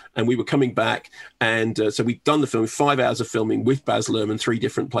while, and we were coming back, and so we'd done the film, 5 hours of filming with Baz Luhrmann, 3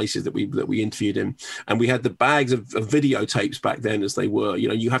 different places that we interviewed him, and we had the bags of videotapes back then, as they were. You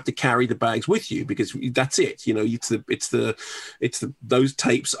know, you have to carry the bags with you because that's it. You know, it's those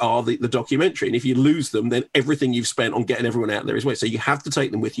tapes are the documentary, and if you lose them, then everything you've spent on getting everyone out there is wasted. So you have to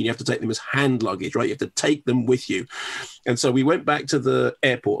take them with you. You have to take them as hand luggage, right? You have to take them with you. And so we went back to the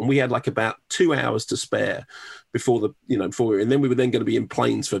airport, and we had like about 2 hours to spare before and then we were then going to be in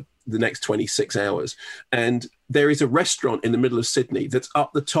planes for the next 26 hours. And there is a restaurant in the middle of Sydney that's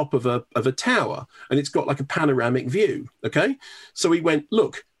up the top of a tower, and it's got like a panoramic view. Okay. So we went,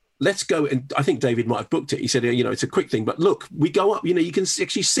 look, let's go. And I think David might have booked it. He said, you know, it's a quick thing, but look, we go up, you know, you can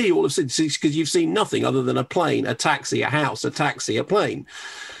actually see all of Sydney because you've seen nothing other than a plane, a taxi, a house, a taxi, a plane.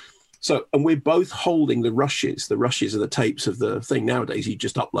 So, and we're both holding the rushes. The rushes are the tapes of the thing. Nowadays, you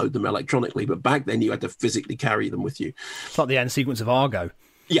just upload them electronically, but back then you had to physically carry them with you. It's like the end sequence of Argo.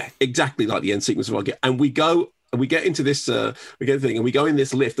 Yeah, exactly like the end sequence of Argo. And we go, and we get into this, we get the thing, and we go in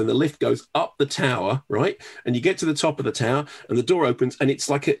this lift, and the lift goes up the tower, right? And you get to the top of the tower, and the door opens, and it's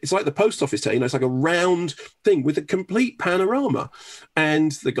like the post office tower, you know, it's like a round thing with a complete panorama.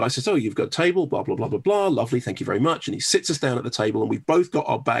 And the guy says, "Oh, you've got a table, blah, blah, blah, blah, blah. Lovely, thank you very much." And he sits us down at the table, and we've both got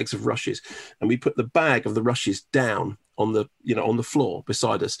our bags of rushes, and we put the bag of the rushes down on the floor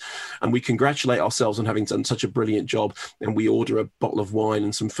beside us, and we congratulate ourselves on having done such a brilliant job, and we order a bottle of wine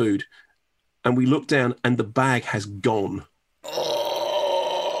and some food. And we look down, and the bag has gone.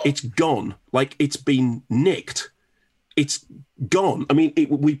 It's gone. Like it's been nicked. It's gone. I mean,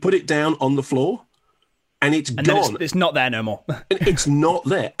 we put it down on the floor, and it's gone. It's not there no more. And it's not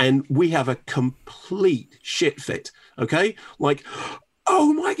there. And we have a complete shit fit. Okay? Like,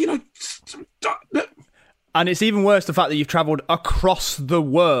 oh my, you know. And it's even worse the fact that you've travelled across the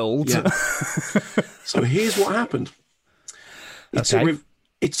world. Yeah. So here's what happened.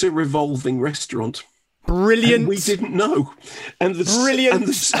 It's a revolving restaurant. Brilliant. And we didn't know. And the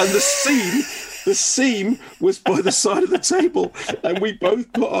seam was by the side of the table, and we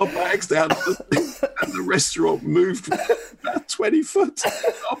both put our bags down, and the restaurant moved about 20 foot.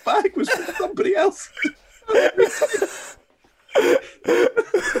 Our bag was with somebody else.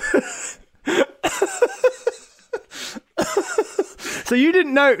 So you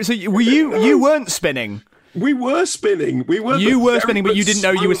didn't know. So you weren't spinning. We were spinning. You were spinning, but you didn't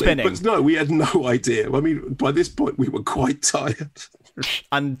know you were spinning. But no, we had no idea. I mean, by this point, we were quite tired.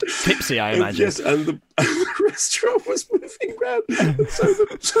 And tipsy, I imagine. Yes, and the restaurant was moving around, so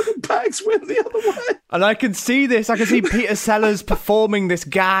the bags went the other way. And I can see this. I can see Peter Sellers performing this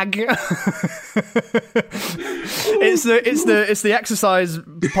gag. It's the exercise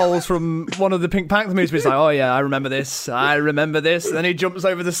poles from one of the Pink Panther movies. It's like, oh yeah, I remember this. And then he jumps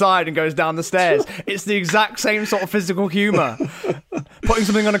over the side and goes down the stairs. It's the exact same sort of physical humour. Putting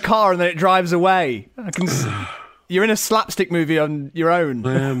something on a car and then it drives away. You're in a slapstick movie on your own.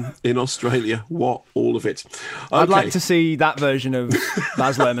 I am in Australia. What? All of it. Okay. I'd like to see that version of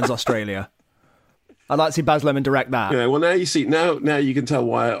Baz Luhrmann's Australia. I'd like to see Baz Luhrmann direct that. Yeah, well, now you see, now you can tell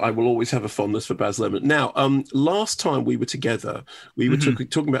why I will always have a fondness for Baz Luhrmann. Now, last time we were together, we were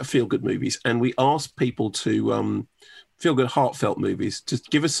talking about feel-good movies, and we asked people to feel-good, heartfelt movies to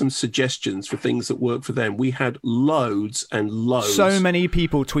give us some suggestions for things that work for them. We had loads and loads. So many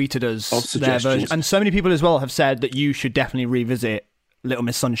people tweeted us their version, and so many people as well have said that you should definitely revisit Little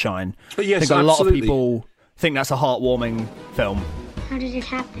Miss Sunshine. Yes, I think a lot of people think that's a heartwarming film. How did it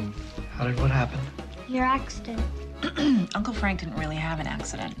happen? How did what happen? Your accident. Uncle Frank didn't really have an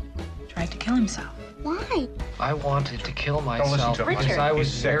accident. He tried to kill himself. Why? I wanted to kill myself because I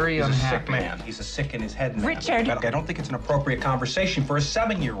was very unhappy. He's a sick man. He's a sick in his head man. Richard! I don't think it's an appropriate conversation for a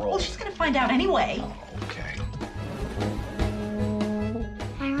 7-year-old. Well, she's gonna find out anyway. Okay.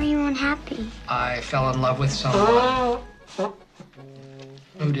 Why were you unhappy? I fell in love with someone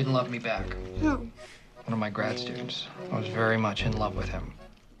who didn't love me back. No. One of my grad students. I was very much in love with him.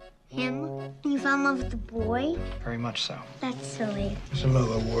 Him? You fell in love with the boy? Very much so. That's silly. There's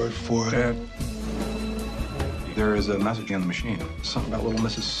another word for it. Dad, there is a message on the machine. Something about Little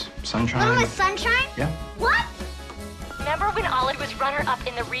Mrs. Sunshine. Little Miss Sunshine? Yeah. What? Remember when Solid was runner-up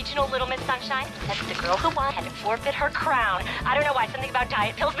in the regional Little Miss Sunshine. That's the girl who won had to forfeit her crown. I don't know why, something about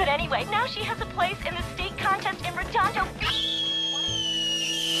diet pills, but anyway, now she has a place in the state contest in Redondo Beach.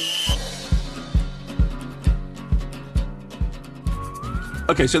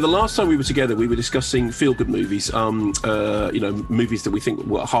 Okay, so the last time we were together, we were discussing feel-good movies, movies that we think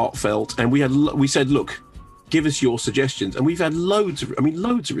were heartfelt, and we said, look, give us your suggestions, and we've had loads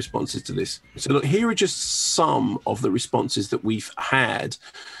of responses to this. So look, here are just some of the responses that we've had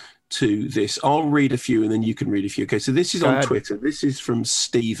to this. I'll read a few, and then you can read a few. Okay, so this is on Twitter. This is from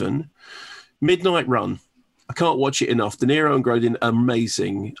Stephen. Midnight Run. I can't watch it enough. De Niro and Grodin,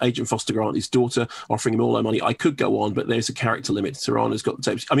 amazing. Agent Foster Grant, his daughter, offering him all her money. I could go on, but there's a character limit. Serrano's got the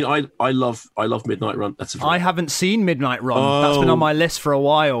tapes. I mean, I love Midnight Run. I haven't seen Midnight Run. That's been on my list for a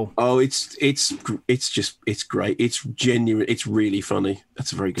while. Oh, it's great. It's genuine. It's really funny.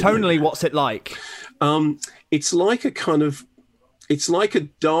 That's a very good. Tonally, movie. What's it like? It's like a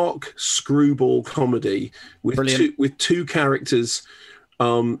dark screwball comedy with two characters,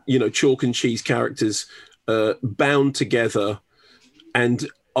 chalk and cheese characters. Bound together, and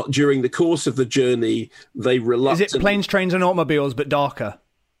during the course of the journey, they reluctantly... Is it Planes, Trains and Automobiles, but darker?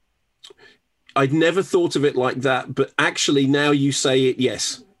 I'd never thought of it like that, but actually now you say it,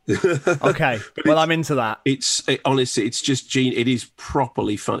 yes. Okay, well, I'm into that. Honestly, it's just it is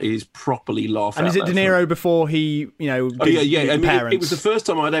properly fun. It is properly laugh. And is it De Niro before he, yeah. I mean, it was the first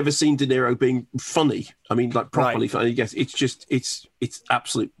time I'd ever seen De Niro being funny. I mean, like properly funny. Yes, it's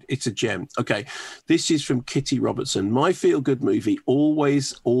absolute. It's a gem. Okay, this is from Kitty Robertson. My feel-good movie,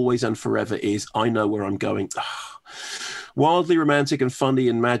 always and forever, is I Know Where I'm Going. Wildly romantic and funny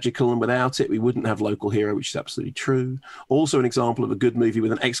and magical, and without it, we wouldn't have Local Hero, which is absolutely true. Also an example of a good movie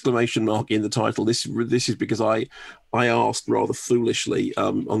with an exclamation mark in the title. This is because I asked rather foolishly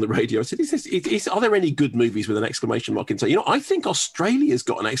on the radio, I said, are there any good movies with an exclamation mark in the title? I think Australia's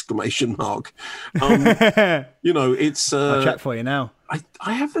got an exclamation mark. It's... I'll check for you now.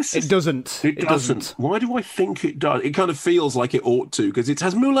 I have this. It doesn't. It doesn't. Why do I think it does? It kind of feels like it ought to, because it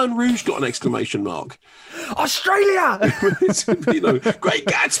has Moulin Rouge got an exclamation mark. Australia! Great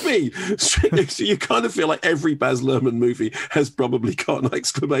Gatsby! So you kind of feel like every Baz Luhrmann movie has probably got an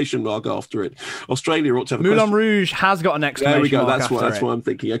exclamation mark after it. Australia ought to have a Moulin Rouge has got an exclamation mark. There we go. That's what I'm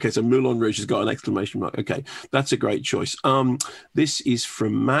thinking. Okay, so Moulin Rouge has got an exclamation mark. Okay, that's a great choice. This is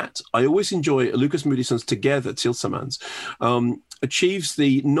from Matt. I always enjoy Lucas Moodysson's Together, Tillsammans. Achieves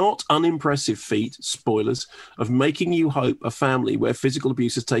the not unimpressive feat, spoilers, of making you hope a family where physical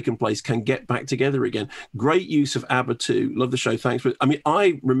abuse has taken place can get back together again. Great use of ABBA too. Love the show. Thanks. But I mean,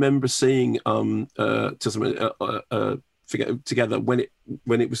 I remember seeing Together when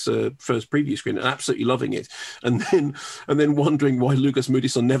it was first preview screen and absolutely loving it, and then wondering why Lucas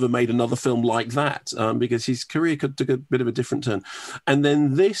Moodysson never made another film like that, because his career took a bit of a different turn. And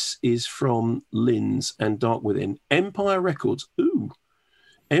then this is from Linz and Dark Within. Empire Records. Ooh.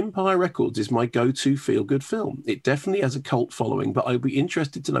 Empire Records is my go-to feel-good film. It definitely has a cult following, but I'd be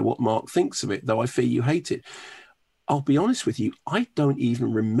interested to know what Mark thinks of it, though I fear you hate it. I'll be honest with you, I don't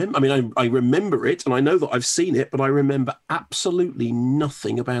even remember. I mean, I remember it, and I know that I've seen it, but I remember absolutely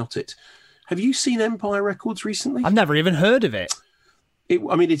nothing about it. Have you seen Empire Records recently? I've never even heard of it.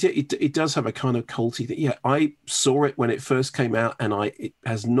 It does have a kind of culty thing. Yeah, I saw it when it first came out, and it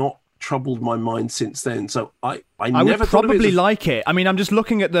has not troubled my mind since then. So I never would probably like it. I mean, I'm just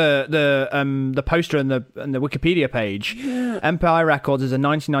looking at the poster and the Wikipedia page. Yeah. Empire Records is a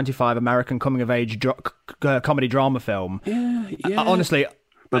 1995 American coming of age comedy drama film. Yeah. Honestly,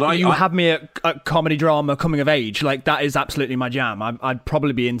 but you have me at comedy drama coming of age. Like, that is absolutely my jam. I'd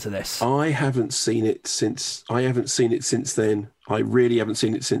probably be into this. I haven't seen it since then. I really haven't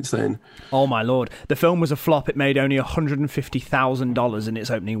seen it since then. Oh my lord. The film was a flop. It made only $150,000 in its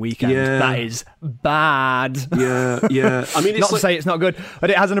opening weekend. Yeah. That is bad. Yeah. I mean, not to say it's not good, but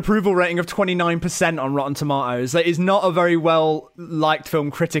it has an approval rating of 29% on Rotten Tomatoes. It is not a very well liked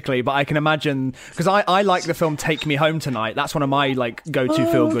film critically, but I can imagine, because I like the film Take Me Home Tonight. That's one of my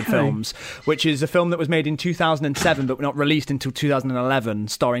go-to feel-good films, which is a film that was made in 2007 but not released until 2011,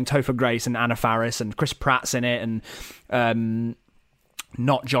 starring Topher Grace and Anna Faris, and Chris Pratt's in it, and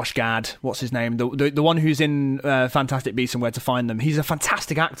not Josh Gad, what's his name? The one who's in Fantastic Beasts and Where to Find Them. He's a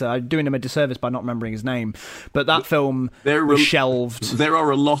fantastic actor. I'm doing him a disservice by not remembering his name. But that film was shelved. There are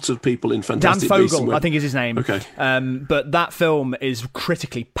a lot of people in Fantastic Beasts. Dan Fogel, I think is his name. Okay. But that film is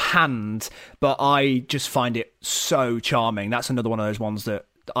critically panned, but I just find it so charming. That's another one of those ones that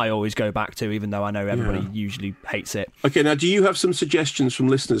I always go back to, even though I know everybody usually hates it. Okay, now do you have some suggestions from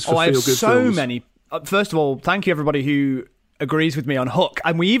listeners for feel-good films? I have so many. First of all, thank you everybody who agrees with me on Hook.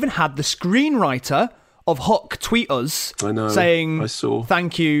 And we even had the screenwriter of Hook tweet us saying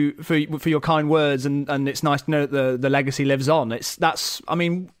thank you for your kind words and it's nice to know that the legacy lives on. That's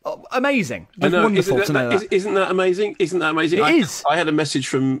amazing. Just wonderful to know that. Isn't that amazing? Isn't that amazing? It is. I had a message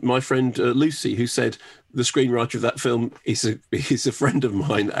from my friend Lucy who said the screenwriter of that film is a friend of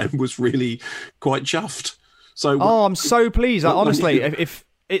mine and was really quite chuffed. So I'm so pleased. Honestly, if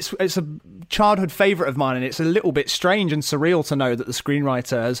it's a childhood favourite of mine, and it's a little bit strange and surreal to know that the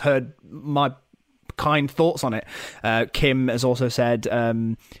screenwriter has heard my kind thoughts on it. Kim has also said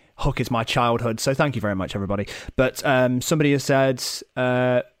Hook is my childhood, so thank you very much, everybody. But somebody has said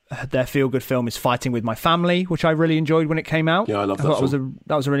their feel-good film is Fighting with My Family, which I really enjoyed when it came out. Yeah, I love that.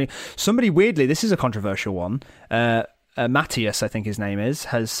 That was a really... Somebody, weirdly, this is a controversial one, Matthias, I think his name is,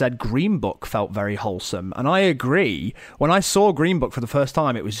 has said Green Book felt very wholesome, and I agree. When I saw Green Book for the first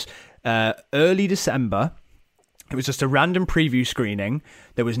time, it was early December. It was just a random preview screening.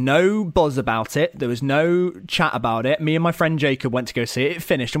 There was no buzz about it. There was no chat about it. Me and my friend Jacob went to go see it. It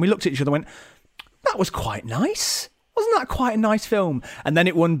finished, and we looked at each other and went, that was quite nice. Wasn't that quite a nice film? And then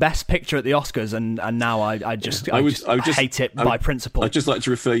it won Best Picture at the Oscars, and now I just hate it by principle. I'd just like to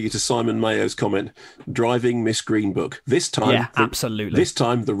refer you to Simon Mayo's comment, driving Miss Green Book. This time, yeah, absolutely. This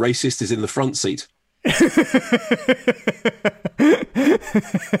time, the racist is in the front seat.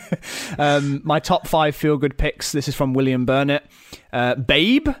 My top 5 feel-good picks. This is from William Burnett.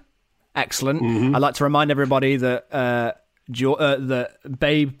 Babe, excellent. Mm-hmm. I'd like to remind everybody that that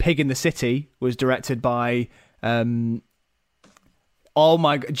Babe, Pig in the City was directed by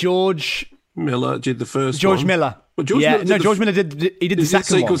George Miller did the first George one. Miller. Well, George Miller did the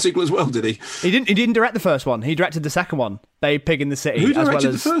second one. Sequel as well, did he? He didn't direct the first one. He directed the second one, Babe, Pig in the City. Who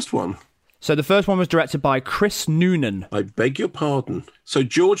directed the first one? So the first one was directed by Chris Noonan. I beg your pardon. So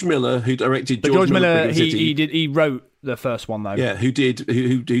George Miller, who directed George Miller, he wrote the first one though. Yeah, who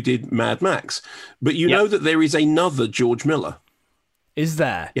did Mad Max. But you know that there is another George Miller. Is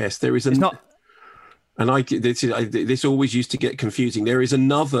there? Yes, there is. It's not. And this always used to get confusing. There is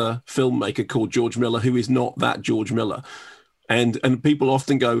another filmmaker called George Miller who is not that George Miller. And people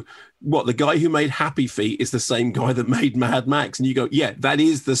often go, what, the guy who made Happy Feet is the same guy that made Mad Max? And you go, yeah, that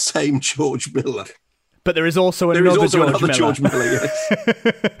is the same George Miller. But there is also another George Miller,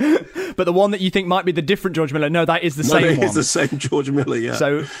 yes. But the one that you think might be the different George Miller, no, that is the same one. It is the same George Miller, yeah.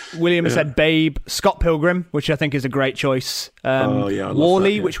 So William said Babe, Scott Pilgrim, which I think is a great choice.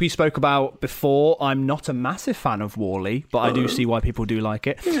 WALL-E, which we spoke about before. I'm not a massive fan of WALL-E, but I do see why people do like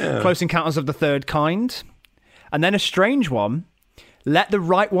it. Yeah. Close Encounters of the Third Kind. And then a strange one, Let the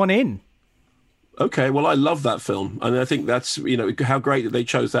Right One In. Okay, well, I love that film, and I think that's how great that they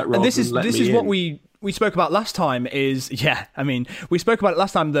chose that. And this is what we spoke about last time. We spoke about it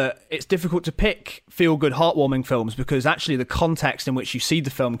last time that it's difficult to pick feel-good, heartwarming films because actually the context in which you see the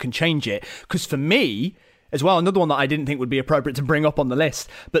film can change it. Because for me, as well, another one that I didn't think would be appropriate to bring up on the list,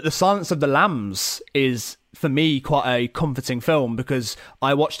 but The Silence of the Lambs is, for me, quite a comforting film because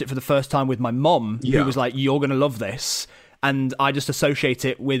I watched it for the first time with my mum, who was like, "You're going to love this." And I just associate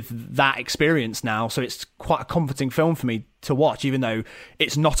it with that experience now. So it's quite a comforting film for me to watch, even though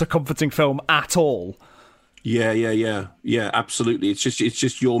it's not a comforting film at all. Yeah, absolutely. It's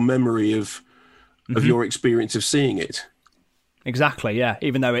just your memory of your experience of seeing it. Exactly, yeah.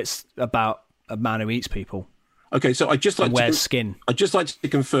 Even though it's about a man who eats people. Okay, so wears skin. I'd just like to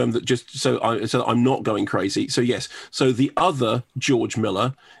confirm that so I'm not going crazy. So yes, so the other George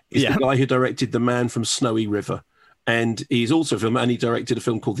Miller is the guy who directed The Man from Snowy River. And he's also he directed a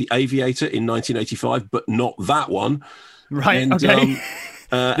film called The Aviator in 1985, but not that one. Right, okay.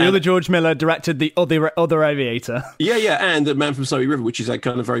 The other George Miller directed the other Aviator. Yeah, and The Man from Snowy River, which is a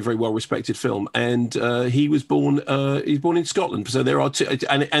kind of very, very well-respected film. And he was born in Scotland. So there are two,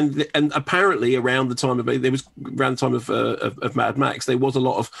 and apparently around the time of Mad Max, there was a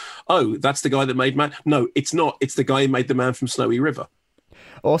lot of, that's the guy that made Mad. No, it's not. It's the guy who made The Man from Snowy River.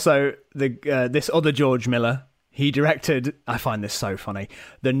 Also, this other George Miller. He directed, I find this so funny,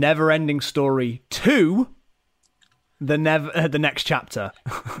 The Never-Ending Story 2, the next chapter.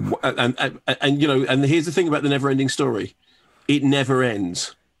 and here's the thing about The Never-Ending Story. It never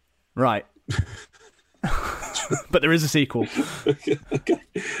ends. Right. But there is a sequel. Okay.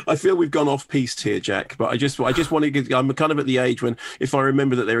 I feel we've gone off piste here, Jack, but I just want to get, I'm kind of at the age when if I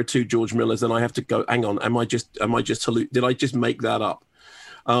remember that there are two George Millers, then I have to go, hang on, did I just make that up?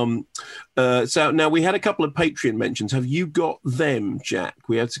 So now we had a couple of Patreon mentions. Have you got them, Jack?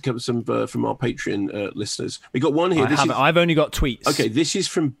 We had to cover some from our Patreon listeners. We got one here. I've only got tweets. Okay, this is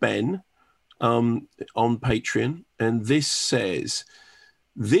from Ben on Patreon, and this says,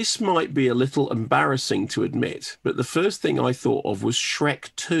 "This might be a little embarrassing to admit, but the first thing I thought of was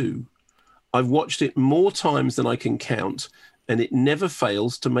Shrek 2. I've watched it more times than I can count, and it never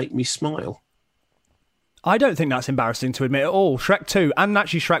fails to make me smile. I don't think that's embarrassing to admit at all. Shrek 2 and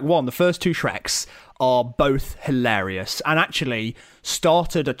actually Shrek 1, the first two Shreks, are both hilarious and actually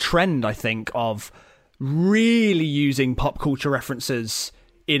started a trend, I think, of really using pop culture references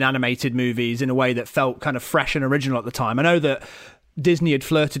in animated movies in a way that felt kind of fresh and original at the time. I know that Disney had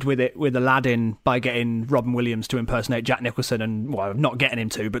flirted with it with Aladdin by getting Robin Williams to impersonate Jack Nicholson and, well, not getting him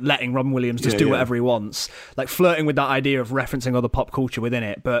to, but letting Robin Williams just do whatever he wants. Like flirting with that idea of referencing other pop culture within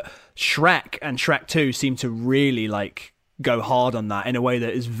it. But Shrek and Shrek 2 seem to really like go hard on that in a way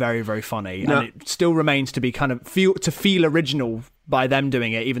that is very, very funny. And it still remains to be kind of feel original by them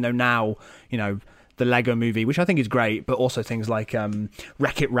doing it, even though now, you know, the Lego movie, which I think is great, but also things like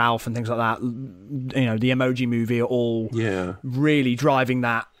Wreck-It Ralph and things like that, you know, the Emoji Movie are all really driving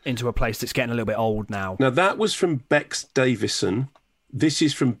that into a place that's getting a little bit old now. Now, that was from Bex Davison. This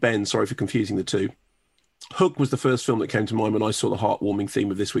is from Ben. Sorry for confusing the two. Hook was the first film that came to mind when I saw the heartwarming theme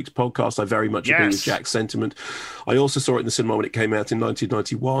of this week's podcast. I very much agree with Jack's sentiment. I also saw it in the cinema when it came out in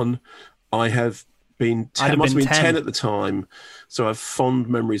 1991. I have been 10, must have been 10 at the time, so I have fond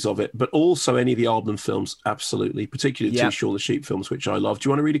memories of it. But also any of the Aardman films, absolutely, particularly the two Shaun the Sheep films, which I love. Do you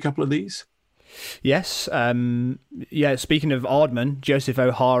want to read a couple of these? Yes. Speaking of Aardman, Joseph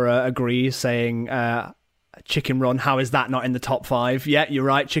O'Hara agrees, saying Chicken Run, how is that not in the top 5? Yeah, you're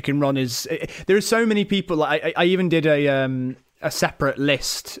right. Chicken Run is... There are so many people... Like, I even did a separate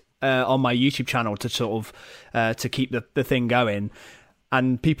list on my YouTube channel to sort of to keep the thing going.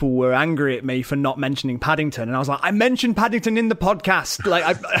 And people were angry at me for not mentioning Paddington. And I was like, I mentioned Paddington in the podcast. Like,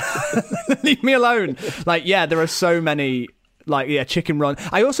 leave me alone. Like, yeah, there are so many, like, Chicken Run.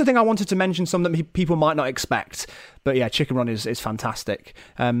 I also think I wanted to mention some that people might not expect. But yeah, Chicken Run is fantastic.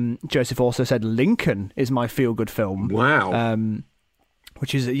 Joseph also said Lincoln is my feel-good film. Wow.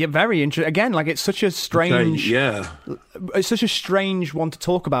 Which is very interesting. Again, like, it's such a strange... It's such a strange one to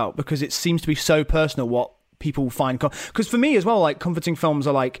talk about because it seems to be so personal what people find, because for me as well, like, comforting films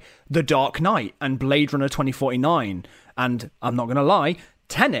are like The Dark Knight and Blade Runner 2049, and I'm not gonna lie,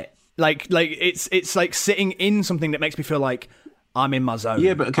 Tenet. Like it's like sitting in something that makes me feel like I'm in my zone.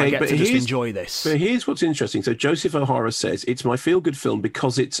 Yeah, but okay, I get but to just enjoy this. But here's what's interesting. So Joseph O'Hara says it's my feel-good film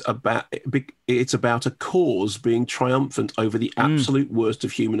because it's about a cause being triumphant over the absolute worst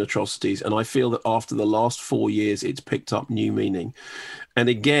of human atrocities, and I feel that after the last 4 years, it's picked up new meaning. And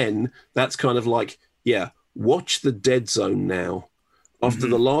again, that's kind of like, watch The Dead Zone now. After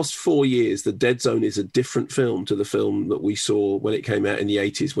the last 4 years, The Dead Zone is a different film to the film that we saw when it came out in the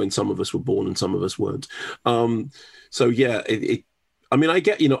 80s, when some of us were born and some of us weren't. I mean, I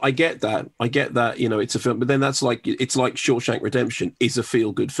get that, you know, it's a film, but then it's like Shawshank Redemption is a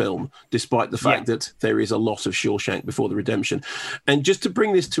feel-good film, despite the fact that there is a lot of Shawshank before the redemption. And just to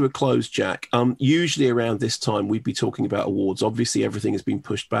bring this to a close, Jack, usually around this time, we'd be talking about awards. Obviously, everything has been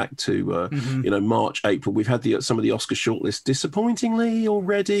pushed back to, March, April. We've had some of the Oscar shortlist, disappointingly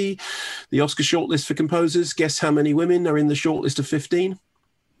already. The Oscar shortlist for composers, guess how many women are in the shortlist of 15?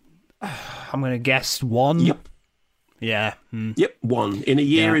 I'm going to guess 1. Yep. Yeah. Yep, 1. In a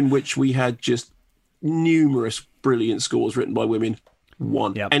year in which we had just numerous brilliant scores written by women,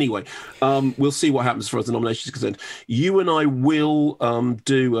 1. Yep. Anyway, we'll see what happens as far as the nominations are concerned. You and I will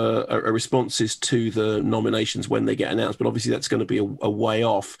do a responses to the nominations when they get announced, but obviously that's going to be a way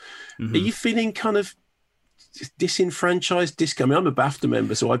off. Are you feeling kind of disenfranchised? I mean, I'm a BAFTA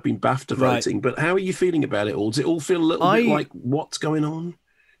member, so I've been BAFTA voting, but how are you feeling about it all? Does it all feel a little bit like what's going on?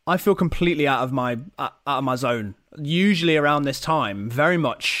 I feel completely out of my zone. Usually around this time, very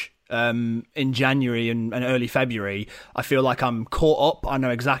much in January and early February, I feel like I'm caught up. I know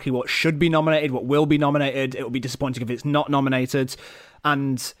exactly what should be nominated, what will be nominated. It will be disappointing if it's not nominated.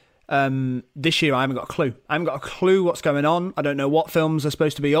 And this year, I haven't got a clue. I haven't got a clue what's going on. I don't know what films are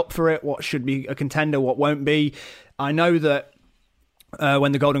supposed to be up for it, what should be a contender, what won't be. I know that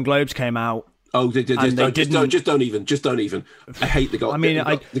when the Golden Globes came out, just don't even. I hate the Golden. I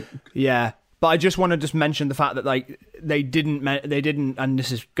mean, but I just want to mention the fact that they didn't, and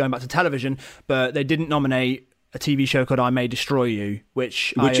this is going back to television, but they didn't nominate a TV show called I May Destroy You,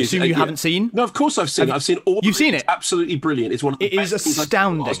 which I assume you haven't seen. No, of course I've seen it. I've seen all. You've seen it? It's absolutely brilliant. It's one of the best things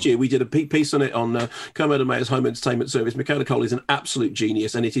astounding. Last year we did a piece on it on Kermode Mayer's Home Entertainment Service. Michaela Cole is an absolute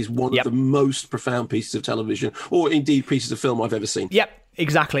genius, and it is one of the most profound pieces of television, or indeed pieces of film I've ever seen. Yep.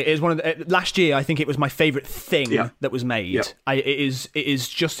 Exactly. It is one of the, last year. I think it was my favourite thing that was made. Yep. It is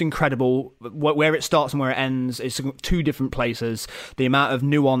just incredible where it starts and where it ends. It's two different places. The amount of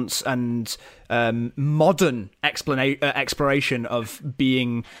nuance and modern exploration of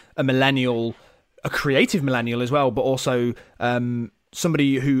being a millennial, a creative millennial as well, but also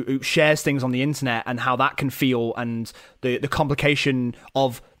somebody who shares things on the internet and how that can feel, and the complication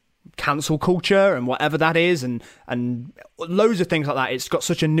of cancel culture and whatever that is, and loads of things like that. It's got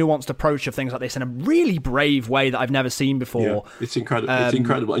such a nuanced approach of things like this in a really brave way that I've never seen before. Yeah, it's incredible. It's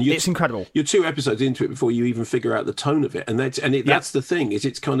incredible. And it's incredible. You're 2 episodes into it before you even figure out the tone of it, and that's the thing. Is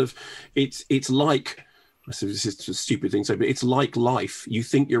it's kind of it's like. So this is a stupid thing to say, but it's like life. You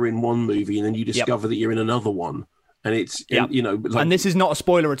think you're in one movie, and then you discover that you're in another one, and it's you know. Like, and this is not a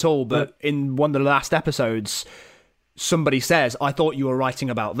spoiler at all, but in one of the last episodes, somebody says, "I thought you were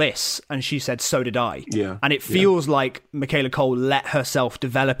writing about this," and she said, "So did I." Yeah, and it feels like Michaela Cole let herself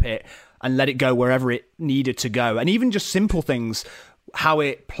develop it and let it go wherever it needed to go, and even just simple things. How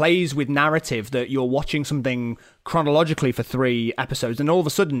it plays with narrative, that you're watching something chronologically for 3 episodes, and all of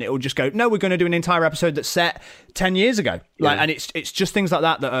a sudden it will just go, no, we're going to do an entire episode that's set 10 years ago. And it's just things like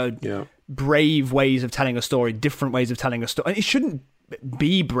that are brave ways of telling a story, different ways of telling a story. And it shouldn't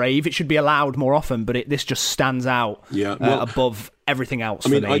be brave; it should be allowed more often. But this just stands out above everything else.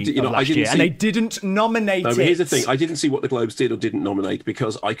 And they didn't nominate it. But here's the thing: I didn't see what the Globes did or didn't nominate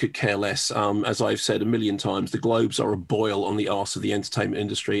because I could care less. As I've said a million times, the Globes are a boil on the arse of the entertainment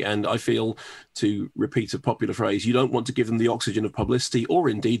industry, and I feel, to repeat a popular phrase, you don't want to give them the oxygen of publicity, or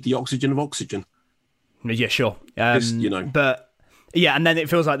indeed the oxygen of oxygen. Yeah, sure. But. Yeah, and then it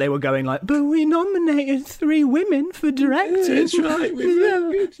feels like they were going like, but we nominated 3 women for directing. Yeah, that's right.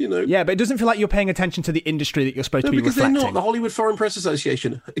 We're good, you know. Yeah, but it doesn't feel like you're paying attention to the industry that you're supposed to be because reflecting. They're not. The Hollywood Foreign Press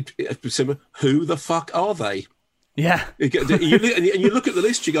Association. Who the fuck are they? Yeah. And you look at the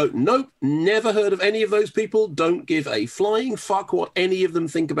list, you go, nope, never heard of any of those people. Don't give a flying fuck what any of them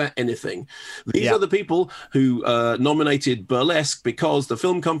think about anything. These are the people who nominated Burlesque because the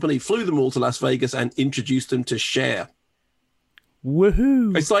film company flew them all to Las Vegas and introduced them to Cher.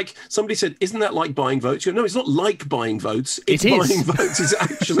 Woohoo! It's like somebody said, "Isn't that like buying votes?" You go, no, it's not like buying votes. It's buying votes. It's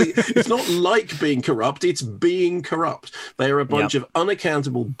actually, it's not like being corrupt. It's being corrupt. They are a bunch of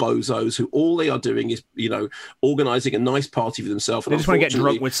unaccountable bozos who all they are doing is, organising a nice party for themselves. They just want to get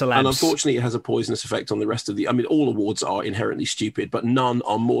drunk with celebs. And unfortunately, it has a poisonous effect on the rest of the. I mean, all awards are inherently stupid, but none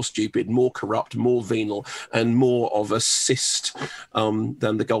are more stupid, more corrupt, more venal, and more of a cyst than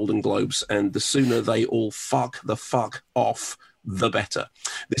the Golden Globes. And the sooner they all fuck the fuck off, the better.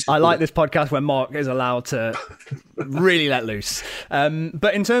 I like this podcast where Mark is allowed to really let loose.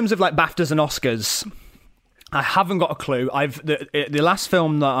 But in terms of like BAFTAs and Oscars, I haven't got a clue. The last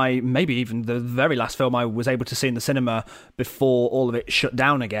film that maybe even the very last film I was able to see in the cinema before all of it shut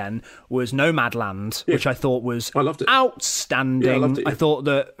down again was Nomadland, which I thought was outstanding. Yeah, I loved it, I thought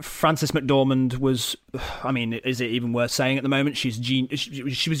that Frances McDormand was, I mean, is it even worth saying at the moment? She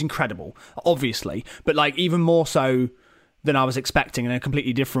was incredible, obviously, but like even more so than I was expecting in a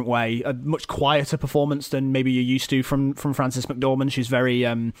completely different way. A much quieter performance than maybe you're used to from Frances McDormand. She's very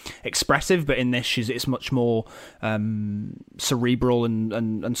expressive, but in this it's much more cerebral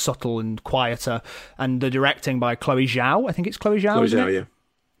and subtle and quieter. And the directing by Chloe Zhao, I think it's Chloe Zhao, isn't it?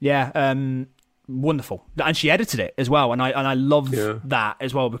 Yeah, wonderful. And she edited it as well, and I love that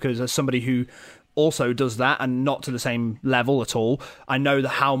as well, because as somebody who also does that, and not to the same level at all, I know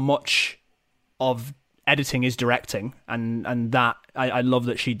how much of editing is directing, and that I love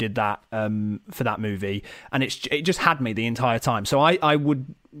that she did that for that movie, and it just had me the entire time. So I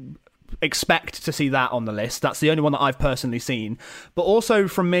would expect to see that on the list. That's the only one that I've personally seen. But also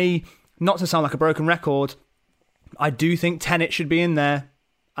from me, not to sound like a broken record, I do think Tenet should be in there,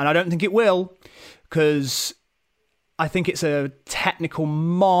 and I don't think it will, because I think it's a technical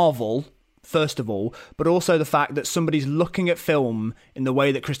marvel, first of all, but also the fact that somebody's looking at film in the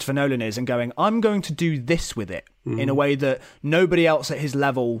way that Christopher Nolan is and going, I'm going to do this with it in a way that nobody else at his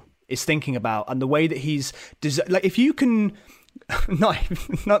level is thinking about, and the way that he's like, if you can not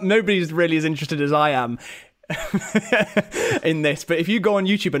nobody's really as interested as I am in this, but if you go on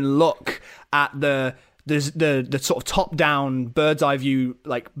YouTube and look at the sort of top-down bird's eye view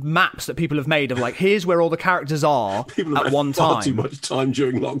like maps that people have made of like, here's where all the characters are at one time. Far too much time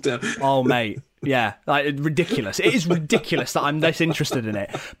during lockdown. Oh mate, yeah, like ridiculous. It is ridiculous that I'm this interested in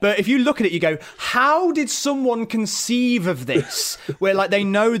it. But if you look at it, you go, how did someone conceive of this? Where like they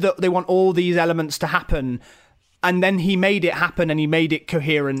know that they want all these elements to happen, and then he made it happen, and he made it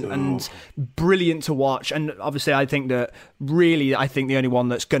coherent and brilliant to watch. And obviously, I think the only one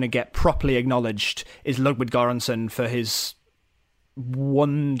that's going to get properly acknowledged is Ludwig Göransson for his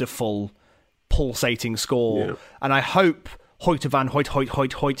wonderful pulsating score. Yeah. And I hope Hoyte van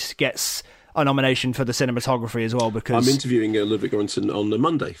Hoyt gets a nomination for the cinematography as well, because I'm interviewing Ludwig Göransson on the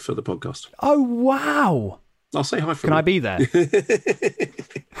Monday for the podcast. Oh, wow. I'll say hi for Can I be there?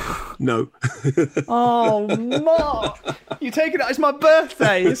 No. Oh, Mark. You take it. It's my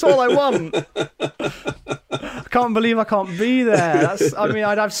birthday. It's all I want. I can't believe I can't be there.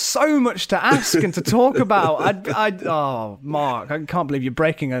 I'd have so much to ask and to talk about. Oh, Mark, I can't believe you're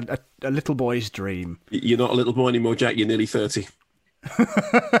breaking a little boy's dream. You're not a little boy anymore, Jack. You're nearly 30.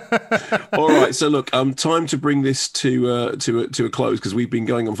 All right, so look, time to bring this to a close because we've been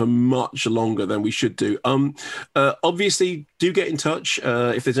going on for much longer than we should do. Obviously, do get in touch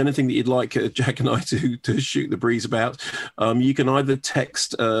if there's anything that you'd like Jack and I to shoot the breeze about. You can either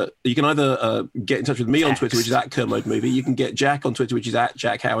text, you can either get in touch with me on Twitter, which is @KermodeMovie. You can get Jack on Twitter, which is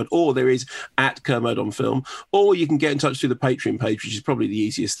 @JackHoward, or there is @KermodeOnFilm, or you can get in touch through the Patreon page, which is probably the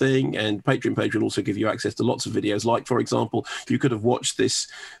easiest thing. And Patreon page will also give you access to lots of videos. Like, for example, you could have watched this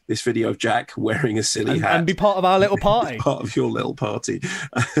video of Jack wearing a silly hat and be part of our little party, part of your little party.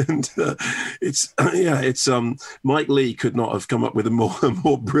 And it's Mike Lee could not have come up with a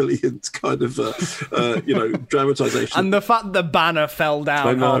more brilliant kind of dramatization. And the fact the banner fell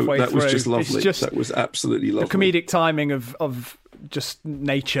down halfway through, that was just lovely. That was absolutely lovely. The comedic timing of just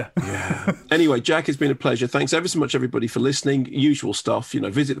nature. Yeah. Anyway, Jack, it's been a pleasure. Thanks ever so much, everybody, for listening. Usual stuff,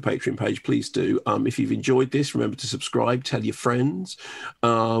 visit the Patreon page, please do. If you've enjoyed this, remember to subscribe, tell your friends.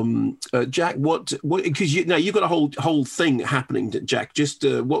 Jack, what? Because you've got a whole thing happening, Jack. Just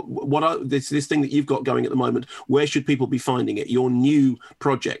this thing that you've got going at the moment. Where should people be finding it? Your new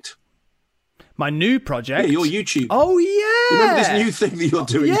project. My new project? Yeah, your YouTube. Oh, yeah. Remember this new thing that you're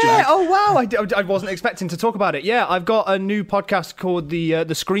doing, Jack? Yeah, oh, wow. I wasn't expecting to talk about it. Yeah, I've got a new podcast called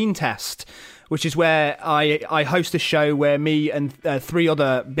The Screen Test, which is where I host a show where me and 3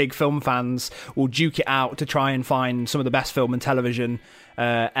 other big film fans will duke it out to try and find some of the best film and television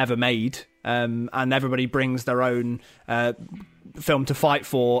ever made. And everybody brings their own film to fight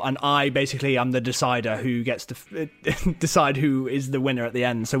for, and I basically am the decider who gets to decide who is the winner at the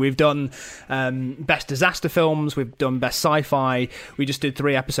end. So we've done best disaster films, we've done best sci-fi, we just did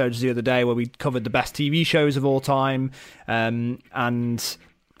 3 episodes the other day where we covered the best TV shows of all time, and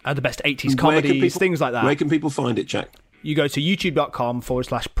the best 80s comedies, things like that. Where can people find it, Jack? You go to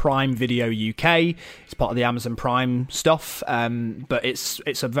youtube.com/Prime Video UK. It's part of the Amazon Prime stuff, but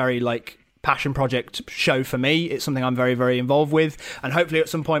it's a very passion project show for me. It's something I'm very, very involved with, and hopefully at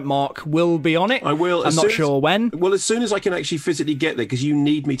some point Mark will be on it. I will. I'm not sure when. Well, as soon as I can actually physically get there, because you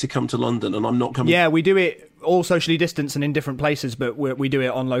need me to come to London, and I'm not coming. Yeah, we do it all socially distanced and in different places, but we do it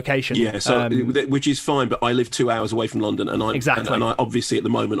on location. Yeah, so which is fine, but I live 2 hours away from London, and I obviously at the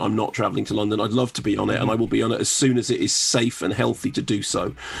moment I'm not travelling to London. I'd love to be on it, and I will be on it as soon as it is safe and healthy to do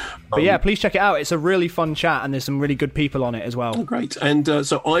so. But yeah, please check it out. It's a really fun chat, and there's some really good people on it as well. Oh, great. And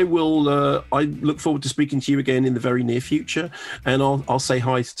so I will. I look forward to speaking to you again in the very near future, and I'll say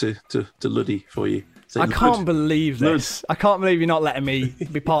hi to Luddy for you. I can't believe this. I can't believe you're not letting me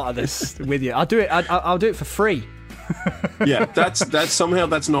be part of this with you. I'll do it. I'll do it for free. Yeah, that's somehow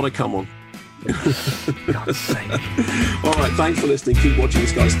that's not a come on. God's sake. All right, thanks for listening. Keep watching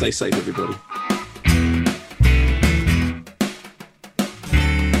this, guys. Stay safe, everybody.